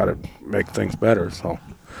if I thought it'd make things better. So.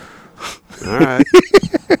 All right.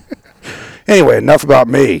 Anyway, enough about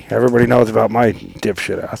me. Everybody knows about my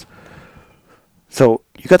dipshit ass. So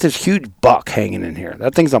you got this huge buck hanging in here.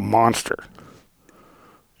 That thing's a monster.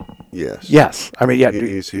 Yes. Yes. I mean, yeah.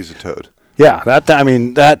 He's a toad. Yeah, that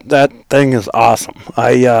thing is awesome.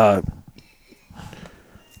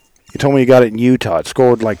 You told me you got it in Utah. It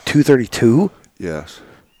scored like 232. Yes.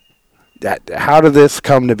 How did this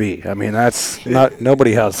come to be? I mean,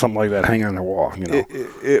 nobody has something like that hanging on their wall.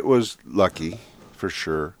 It was lucky, for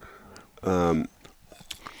sure. Was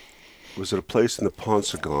at a place in the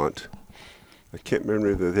Ponsegont. I can't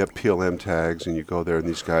remember. They have PLM tags, and you go there, and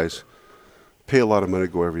these guys pay a lot of money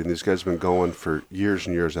to go every. And these guys have been going for years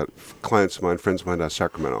and years. Clients of mine, friends of mine out of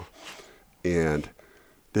Sacramento, and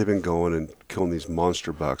they've been going and killing these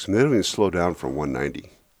monster bucks, and they don't even slow down from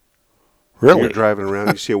 190. Really? When you're driving around,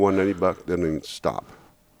 you see a 190 buck, they don't even stop.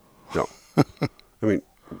 No. I mean,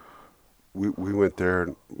 we went there,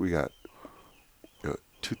 and we got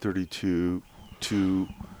 232,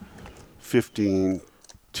 215,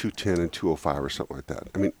 210, and 205 or something like that.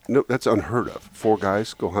 I mean, no, that's unheard of. 4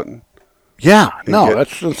 guys go hunting. Yeah, no,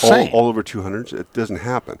 that's insane. All over 200s. It doesn't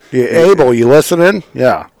happen. Yeah, Abel, you listening?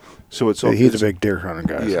 Yeah. So he's a big deer hunting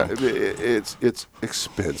guy. Yeah, so. it's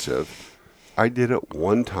expensive. I did it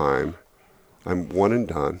one time. I'm one and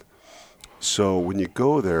done. So when you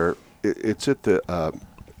go there, it's at the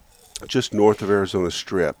just north of Arizona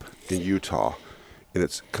Strip in Utah, and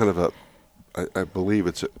it's kind of I believe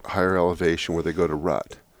it's a higher elevation where they go to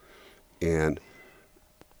rut, and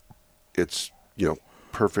it's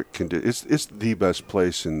perfect condition. It's the best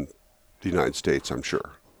place in the United States, I'm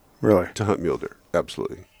sure. Really? To hunt mule deer,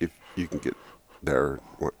 absolutely. If you can get there,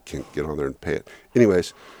 can get on there and pay it.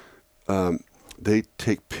 Anyways, they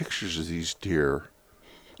take pictures of these deer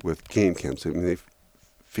with game cams. I mean, they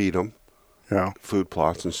feed them, food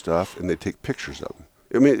plots and stuff, and they take pictures of them.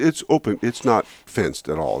 I mean, it's open. It's not fenced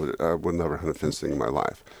at all. I would never hunt a fenced thing in my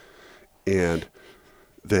life. And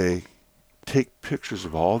they take pictures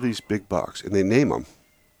of all these big bucks, and they name them.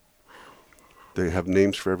 They have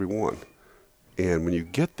names for every one. And when you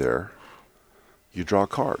get there, you draw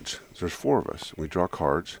cards. There's 4 of us. We draw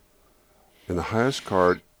cards, and the highest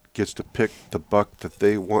card gets to pick the buck that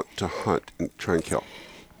they want to hunt and try and kill.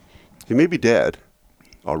 He may be dead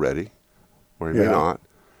already, or he may not.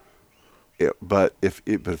 But if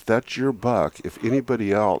that's your buck, if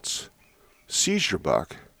anybody else sees your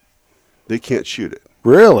buck, they can't shoot it.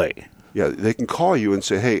 Really? Yeah, they can call you and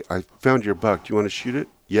say, "Hey, I found your buck. Do you want to shoot it?"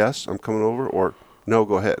 "Yes, I'm coming over," or "No,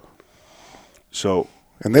 go ahead." So.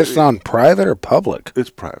 And this is on private or public?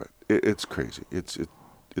 It's private. It's crazy.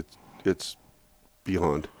 It's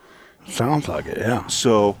beyond. Sounds like it, yeah.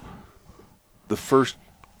 So the first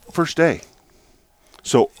day.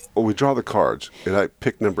 So we draw the cards, and I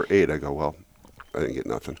pick number 8. I go, well, I didn't get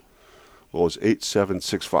nothing. Well, it was 8, 7,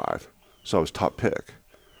 6, 5. So I was top pick.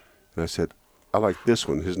 And I said, I like this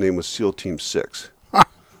one. His name was SEAL Team 6.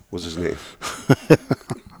 Was his name.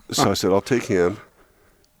 So I said, I'll take him.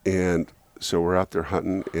 And so we're out there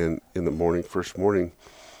hunting, and in the morning, first morning,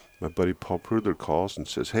 my buddy Paul Prudler calls and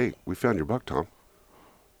says, "Hey, we found your buck, Tom."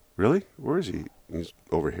 "Really? Where is he?" "He's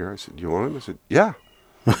over here." I said, "Do you want him?" I said, "Yeah."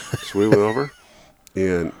 So we went over,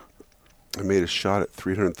 and I made a shot at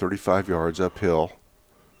 335 yards uphill,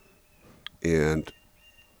 and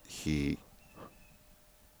he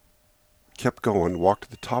kept going, walked to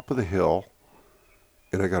the top of the hill,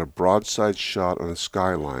 and I got a broadside shot on the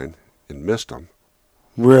skyline and missed him.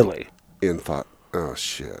 Really? And thought, oh,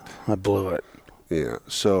 shit. I blew it. Yeah.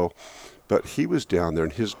 So, but he was down there,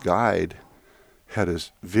 and his guide had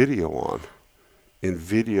his video on and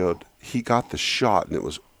videoed. He got the shot, and it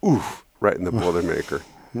was, oof, right in the Boilermaker.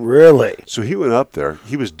 Really? So he went up there.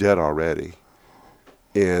 He was dead already.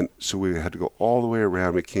 And so we had to go all the way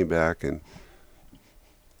around. We came back and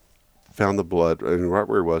found the blood, and right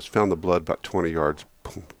where he was, found the blood about 20 yards,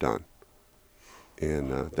 boom, done.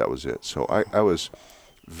 And that was it. So I was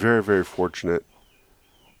very, very fortunate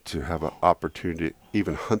to have an opportunity to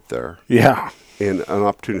even hunt there. Yeah. And an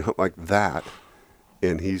opportunity to hunt like that.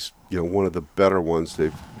 And he's, one of the better ones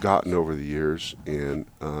they've gotten over the years. And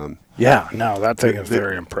yeah, no, that thing is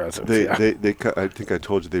very impressive. They, I think I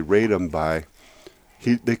told you, they rate him by,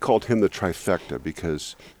 they called him the trifecta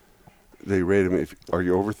because they rate him, are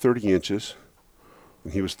you over 30 inches?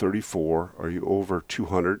 And he was 34. Are you over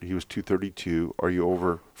 200? He was 232. Are you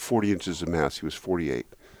over 40 inches of mass? He was 48.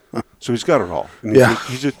 So he's got it all. And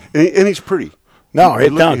he's just, and he's pretty. No,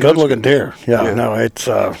 it's not a good-looking deer. Yeah, no, it's.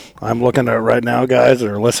 I'm looking at it right now, guys that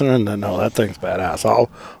are listening, and no, that thing's badass.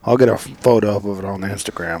 I'll get a photo of it on the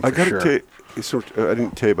Instagram. I got to tell you, I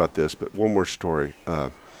didn't tell you about this, but one more story.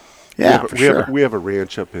 We have a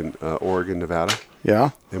ranch up in Oregon, Nevada. Yeah.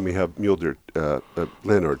 And we have mule deer,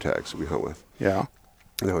 landlord tags that we hunt with. Yeah.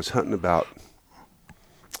 And I was hunting about,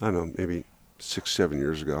 I don't know, maybe 6, 7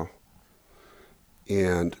 years ago.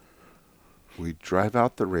 And we drive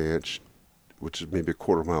out the ranch, which is maybe a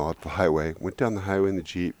quarter mile out the highway, went down the highway in the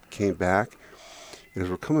Jeep, came back. And as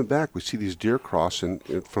we're coming back, we see these deer crossing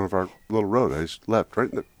in front of our little road. I just left right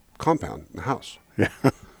in the compound, in the house. Yeah.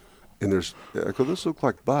 And I go, this looks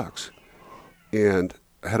like bucks. And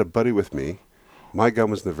I had a buddy with me. My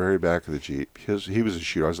gun was in the very back of the Jeep. He was a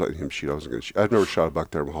shooter. I was letting him shoot. I wasn't going to shoot. I've never shot a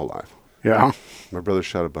buck there my whole life. Yeah. My brother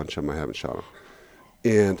shot a bunch of them. I haven't shot them.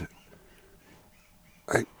 And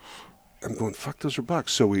I'm going, fuck, those are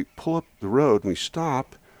bucks. So we pull up the road and we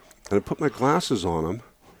stop, and I put my glasses on him,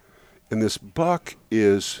 and this buck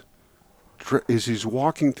is he's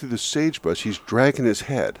walking through the sagebrush, he's dragging his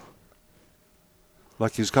head.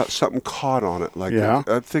 Like he's got something caught on it. Like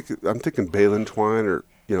I'm thinking baling twine or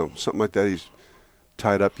something like that. He's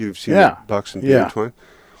tied up. You've seen bucks and baling twine.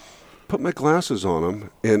 Put my glasses on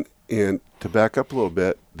him, and to back up a little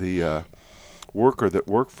bit, the worker that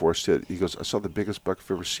worked for us said, he goes, I saw the biggest buck I've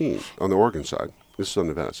ever seen on the Oregon side. This is on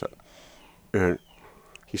the Nevada side. And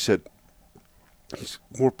he said, he's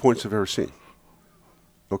more points I've ever seen.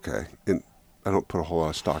 Okay. And I don't put a whole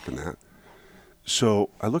lot of stock in that. So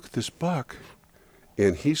I look at this buck,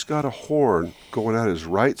 and he's got a horn going out his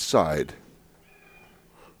right side.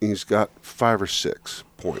 And he's got 5 or 6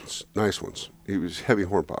 points, nice ones. He was heavy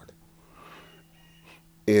horn buck.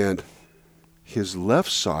 And his left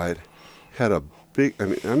side had a big,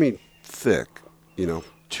 I mean thick,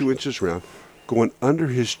 2 inches round, going under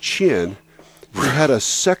his chin. He had a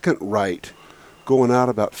second right going out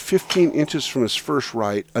about 15 inches from his first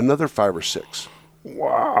right, another 5 or 6.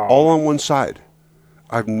 Wow. All on one side.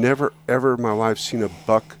 I've never, ever in my life seen a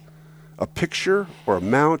buck, a picture or a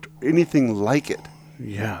mount, anything like it.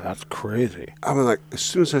 Yeah, that's crazy. I mean, like, as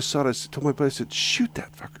soon as I saw it, I told my buddy, I said, shoot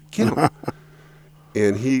that fucker, get him.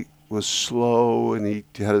 And he was slow, and he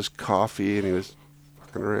had his coffee, and he was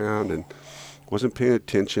fucking around and wasn't paying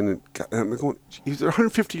attention. And I'm going, he's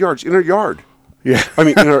 150 yards in our yard. Yeah. I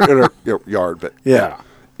mean, in our yard, but Yeah.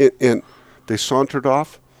 and they sauntered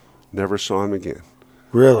off. Never saw him again.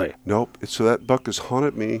 Really? Nope. So that buck has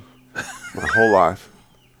haunted me my whole life.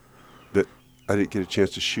 That I didn't get a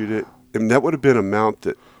chance to shoot it, and that would have been a mount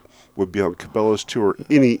that would be on Cabela's tour.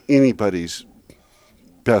 Anybody's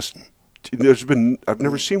best. I've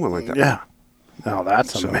never seen one like that. Yeah. Oh,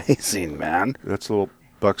 that's amazing, man. That's a little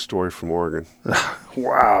buck story from Oregon.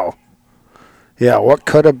 Wow. Yeah, what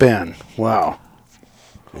could have been? Wow.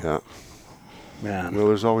 Yeah. Man. Well,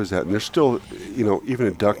 there's always that. And there's still, even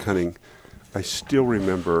in duck hunting, I still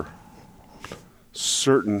remember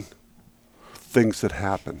certain things that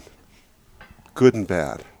happen, good and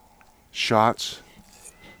bad. Shots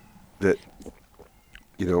that,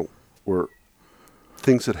 were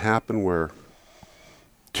things that happen where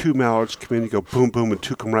two mallards come in, you go boom, boom, and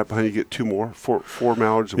two come right behind you, get two more, four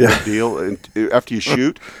mallards in one deal. And after you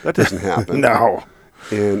shoot, that doesn't happen. No.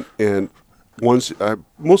 And ones, I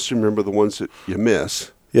mostly remember the ones that you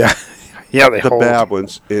miss. Yeah. Yeah, the bad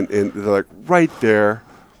ones, and they're like right there.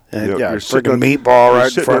 And you're freaking meatball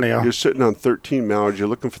right in front of you. You're sitting on 13 mallards. You're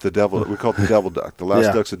looking for the devil. We call it the devil duck. The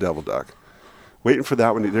last duck's a devil duck. Waiting for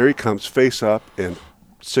that one. There he comes, face up, and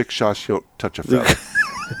 6 shots. You don't touch a feather.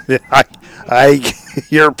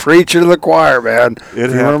 You're preaching to the choir, man.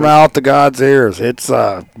 It Hear them out to God's ears. It's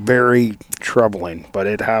very troubling, but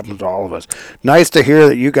it happens to all of us. Nice to hear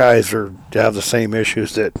that you guys have the same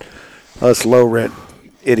issues that us low rent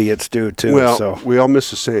idiots do too. Well, so we all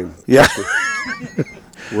miss the same. Yeah.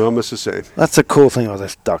 We all miss the same. That's the cool thing about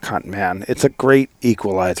this duck hunt, man. It's a great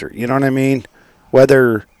equalizer. You know what I mean?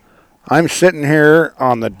 Whether I'm sitting here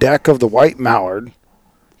on the deck of the white mallard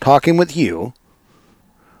talking with you,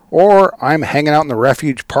 or I'm hanging out in the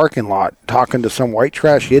refuge parking lot talking to some white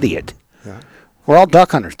trash idiot. Yeah. We're all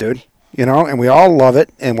duck hunters, dude. And we all love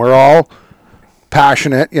it, and we're all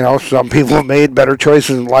passionate. Some people have made better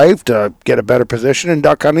choices in life to get a better position in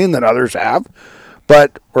duck hunting than others have.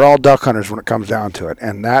 But we're all duck hunters when it comes down to it,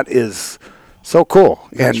 and that is so cool.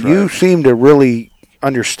 That's and right. you seem to really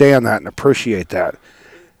understand that and appreciate that.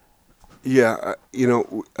 Yeah,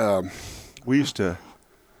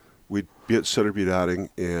 we'd be at Sutter Butte outing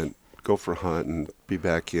and go for a hunt and be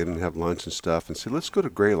back in and have lunch and stuff and say, let's go to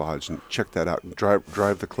Gray Lodge and check that out and drive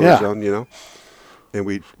the close zone, And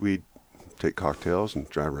we'd take cocktails and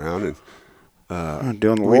drive around and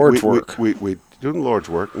doing the Lord's work. We doing the Lord's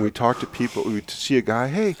work, and we talk to people. We see a guy,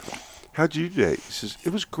 hey, how'd you do today? He says,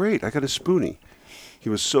 it was great. I got a spoonie. He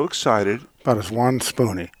was so excited. About his one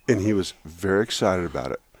spoonie. And he was very excited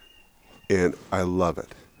about it. And I love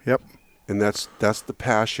it. Yep. And that's the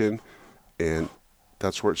passion, and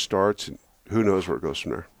that's where it starts, and who knows where it goes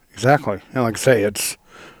from there. Exactly. And like I say, it's,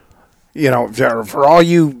 for all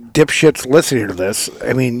you dipshits listening to this,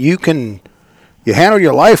 I mean, you handle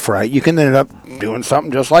your life right, you can end up doing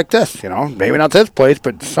something just like this, maybe not this place,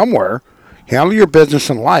 but somewhere. Handle your business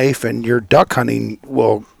in life, and your duck hunting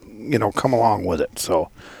will, come along with it. So,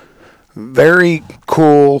 very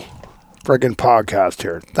cool friggin' podcast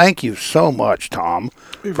here. Thank you so much, Tom,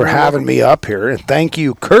 for having me up here. And thank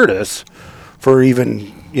you, Curtis, for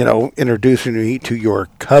even, introducing me to your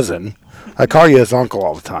cousin. I call you his uncle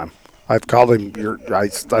all the time. I've called him I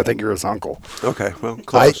think you're his uncle. Okay, well,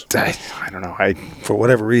 close. I don't know. For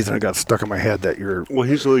whatever reason, it got stuck in my head that you're... Well,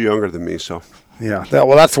 he's a little younger than me, so... Yeah,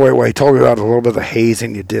 that's the way he told me about a little bit of the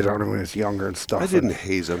hazing you did on him when he was younger and stuff. I didn't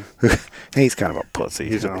haze him. He's kind of a pussy.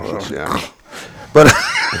 He's a pussy, yeah. But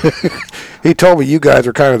he told me you guys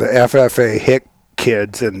are kind of the FFA hick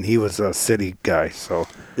kids, and he was a city guy, so...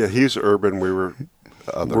 Yeah, he's urban. We were...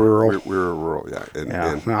 rural. We were rural,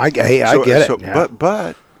 yeah. No, I get it. So, yeah.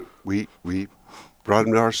 But we brought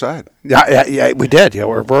him to our side. Yeah, we did.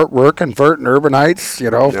 We're converting urbanites,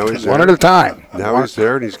 one at a time. Now he's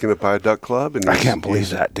there, and he's going to buy a duck club. And I can't believe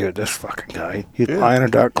that, dude. This fucking guy. He's buying a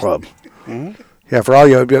duck club. Mm-hmm. Yeah, for all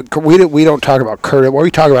you, we don't talk about Curtis. Well,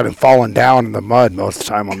 we talk about him falling down in the mud most of the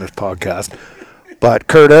time on this podcast. But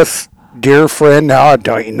Curtis, dear friend, now I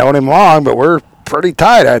don't known him long, but we're pretty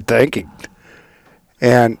tight, I think.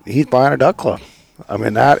 And he's buying a duck club. I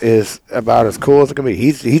mean, that is about as cool as it can be.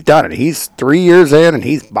 He's done it. He's 3 years in, and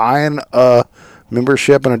he's buying a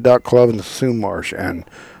membership in a duck club in the Sioux Marsh. And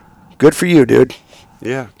good for you, dude.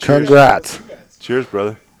 Yeah. Congrats. Cheers,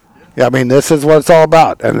 brother. Yeah, I mean, this is what it's all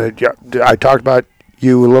about. And I talked about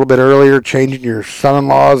you a little bit earlier, changing your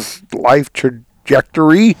son-in-law's life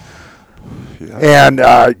trajectory. Yeah.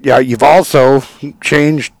 And, you've also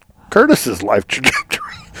changed Curtis's life trajectory.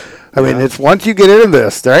 I mean, it's once you get into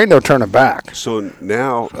this, there ain't no turning back. So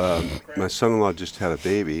now, my son-in-law just had a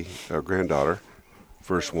baby, a granddaughter,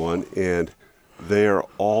 first one, and they are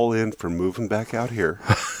all in for moving back out here.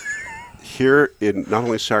 here in not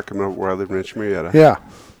only Sacramento, where I live in Rancho Murrieta. Yeah.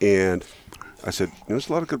 And I said, there's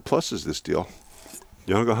a lot of good pluses this deal.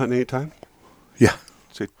 You want to go hunting anytime? Yeah.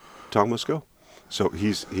 Say, Tom, let's go. So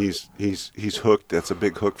he's hooked. That's a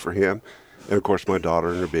big hook for him. And of course, my daughter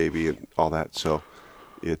and her baby and all that. So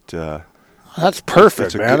it. That's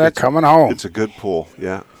perfect, man. They're coming home. It's a good pull.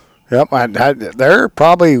 Yeah. Yep. They're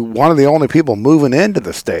probably one of the only people moving into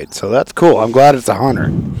the state, so that's cool. I'm glad it's a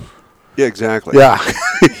hunter. Yeah, exactly. Yeah.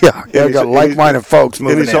 Yeah. You got like-minded folks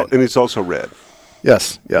moving in. And he's also red.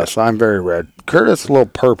 Yes. I'm very red. Curtis a little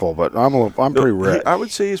purple, but I'm pretty red. I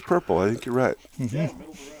would say he's purple. I think you're right.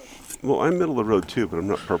 Mm-hmm. Well, I'm middle of the road too, but I'm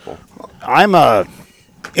not purple. I'm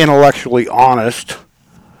intellectually honest,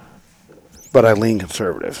 but I lean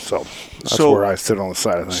conservative, so that's where I sit on the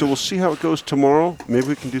side of things. So we'll see how it goes tomorrow. Maybe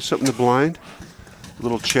we can do something in the blind, a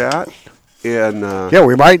little chat, and yeah,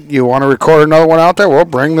 we might. You want to record another one out there? We'll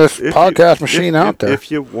bring this podcast machine out there. If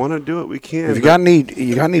you want to do it, we can. Have you got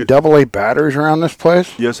any AA batteries around this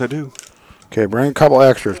place? Yes, I do. Okay, bring a couple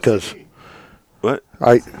extras, because what?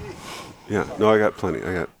 Yeah, no, I got plenty.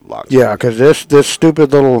 I got lots. Yeah, because this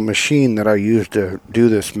stupid little machine that I use to do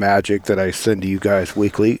this magic that I send to you guys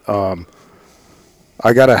weekly,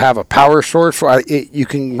 I got to have a power source. You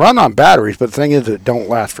can run on batteries, but the thing is, it don't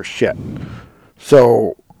last for shit.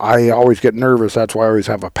 So I always get nervous. That's why I always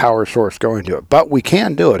have a power source going to it. But we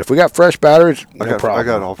can do it. If we got fresh batteries, no problem. I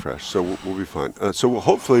got it all fresh, so we'll be fine. So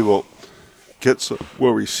hopefully we'll get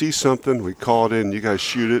where we see something, we call it in, you guys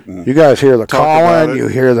shoot it. And you guys hear the calling, you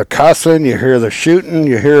hear the cussing, you hear the shooting,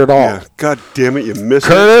 you hear it all. Yeah, God damn it, you missed it.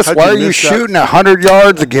 Curtis, why are you shooting 100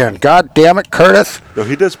 yards again? God damn it, Curtis. No,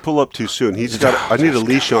 he does pull up too soon. I need a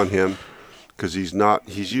leash on him because he's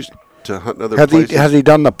used to hunting other places. Has he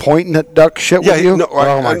done the pointing at duck shit with you? No,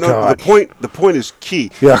 oh my God. The point is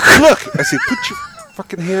key. Yeah. Look, I said, put your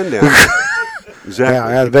fucking hand down. Exactly. Yeah,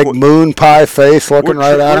 I had a big moon pie face looking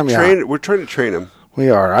right at him. We're trying to train him. We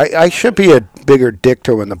are. I should be a bigger dick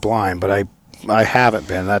to him in the blind, but I haven't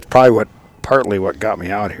been. That's probably partly what got me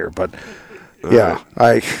out here. But So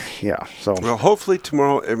well, hopefully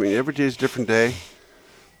tomorrow. I mean, every day is a different day.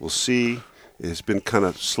 We'll see. It's been kind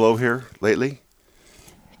of slow here lately,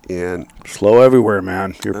 and slow everywhere,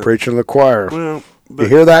 man. You're preaching to the choir. Well, you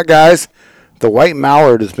hear that, guys? The white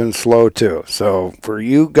mallard has been slow, too. So for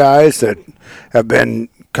you guys that have been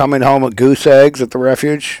coming home with goose eggs at the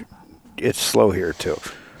refuge, it's slow here, too.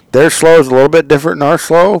 Their slow is a little bit different than our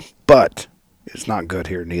slow, but it's not good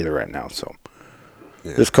here neither right now. So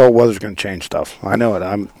this cold weather's going to change stuff. I know it.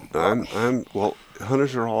 Well,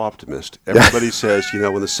 hunters are all optimists. Everybody says,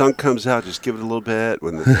 when the sun comes out, just give it a little bit.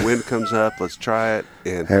 When the wind comes up, let's try it.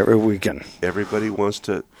 And every weekend. Everybody wants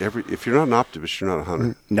to. If you're not an optimist, you're not a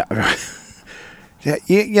hunter. No. Yeah,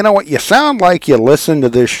 you know what? You sound like you listen to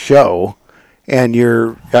this show, and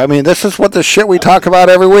this is what the shit we talk about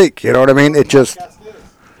every week. You know what I mean? You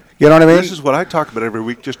know what I mean? This is what I talk about every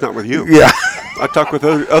week, just not with you. Yeah. I talk with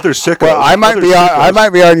other sickos. Well, I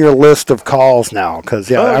might be on your list of calls now,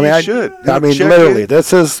 because you should. Literally,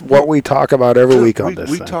 this is what we talk about every week on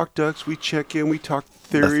this. We talk ducks, we check in, we talk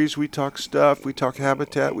theories, we talk stuff, we talk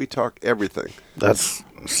habitat, we talk everything. That's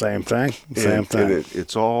the same thing. Same thing. And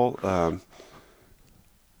it's all.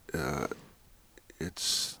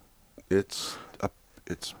 It's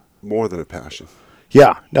more than a passion.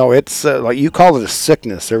 Yeah, no, it's like you called it a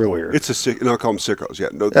sickness earlier. It's a sick. No, I call them sickos. Yeah,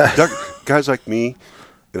 no, guys like me,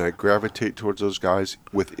 and I gravitate towards those guys.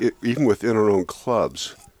 Even within our own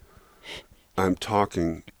clubs, I'm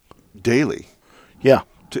talking daily. Yeah,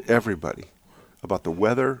 to everybody about the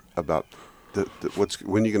weather, about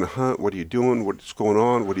when you're going to hunt, what are you doing, what's going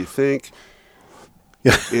on, what do you think?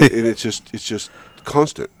 Yeah, and it's just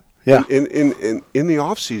constant. Yeah. In the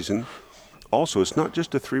off season, also, it's not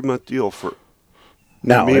just a 3-month deal for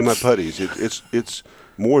me and my buddies. It's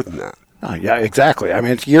more than that. Oh, yeah, exactly. I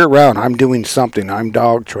mean, it's year round. I'm doing something. I'm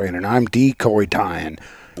dog training. I'm decoy tying.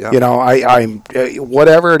 Yeah. I'm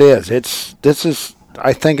whatever it is.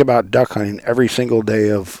 I think about duck hunting every single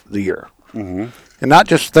day of the year, and not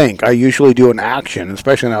just think. I usually do an action,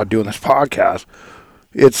 especially now doing this podcast.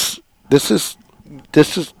 This is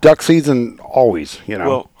duck season always,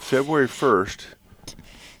 Well, February 1st,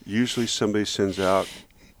 usually somebody sends out,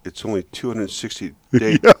 it's only 260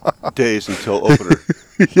 days until opener.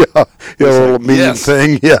 A little meeting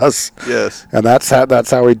thing, yes. Yes. And that's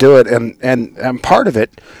how we do it. And part of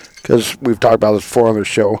it, because we've talked about this before on the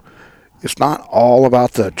show, it's not all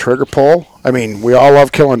about the trigger pull. I mean, we all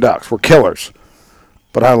love killing ducks. We're killers.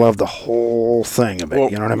 But I love the whole thing of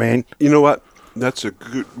it, you know what I mean? You know what? That's a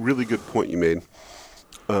really good point you made.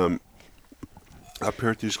 Up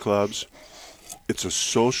here at these clubs, it's a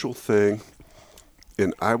social thing.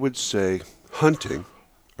 And I would say hunting,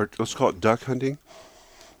 or let's call it duck hunting,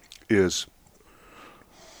 is,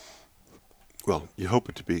 well, you hope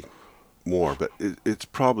it to be more, but it's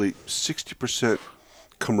probably 60%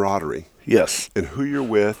 camaraderie. Yes. And who you're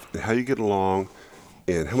with, and how you get along,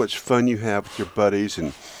 and how much fun you have with your buddies,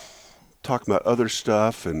 and talking about other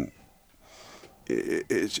stuff, and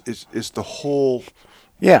it's the whole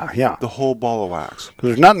Yeah. the whole ball of wax. Because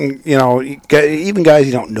there's nothing, even guys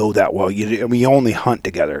you don't know that well. You only hunt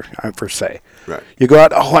together, per se. Right. You go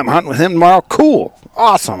out, I'm hunting with him tomorrow. Cool.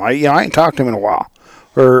 Awesome. I ain't talked to him in a while.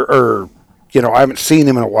 Or I haven't seen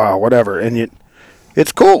him in a while, whatever. And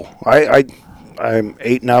it's cool. I'm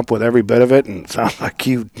eating up with every bit of it, and it sounds like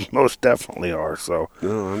you most definitely are. So.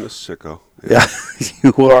 No, I'm a sicko. Yeah,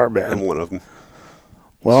 you are, man. I'm one of them.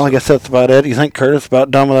 Well, I guess that's about it. You think Curtis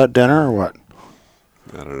about done with that dinner, or what?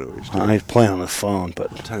 I don't know what he's doing. He's playing on his phone,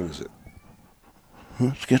 but... What time is it?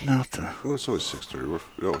 It's getting out there. Well, it's only 6:30.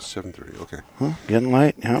 It's 7:30. Okay. Getting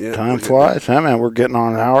late. Yep, Yeah, time flies. Yeah, man, we're getting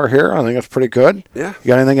on an hour here. I think that's pretty good. Yeah. You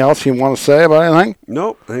got anything else you want to say about anything?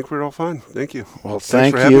 Nope. I think we're all fine. Thank you. Well,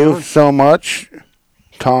 Thanks thank you so much,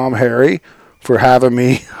 Tom Harry, for having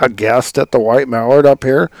me a guest at the White Mallard up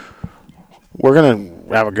here. We're going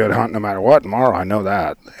to have a good hunt no matter what tomorrow. I know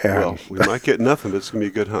that. And well, we might get nothing, but it's going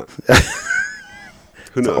to be a good hunt.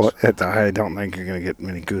 Who knows? I don't think you're going to get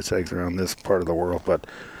many goose eggs around this part of the world, but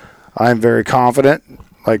I'm very confident,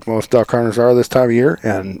 like most duck hunters are this time of year,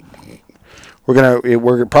 and we're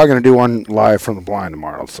probably going to do one live from the blind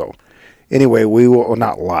tomorrow. So anyway, we will, well,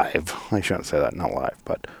 not live. I shouldn't say that, not live,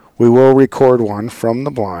 but we will record one from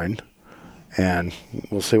the blind, and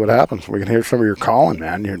we'll see what happens. We can hear some of your calling,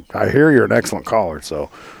 man. I hear you're an excellent caller, so.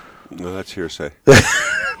 No, that's hearsay.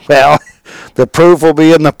 Well, the proof will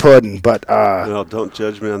be in the pudding, but... Well, don't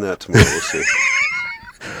judge me on that tomorrow. We'll see.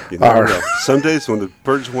 You never know. Some days when the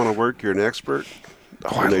birds want to work, you're an expert.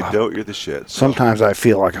 When they don't, you're the shit. So. Sometimes I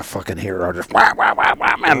feel like a fucking hero. Just wah, wah, wah,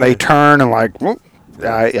 wah, and they turn and like, whoop.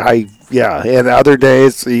 Yeah. And other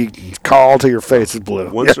days, you call till your face is blue.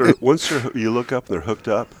 Once you look up and they're hooked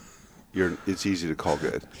up, it's easy to call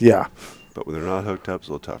good. Yeah. But when they're not hooked up, it's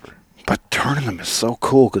a little tougher. But turning them is so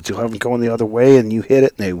cool because you'll have them going the other way and you hit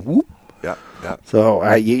it and they whoop. Yeah. So,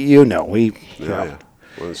 Yeah.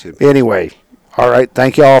 Anyway, all right.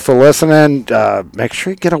 Thank you all for listening. Make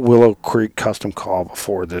sure you get a Willow Creek custom call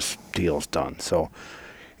before this deal's done. So,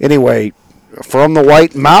 anyway, from the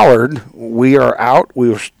White Mallard, we are out. We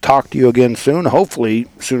will talk to you again soon, hopefully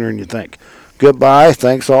sooner than you think. Goodbye.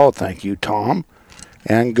 Thanks all. Thank you, Tom.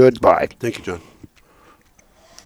 And goodbye. Thank you, John.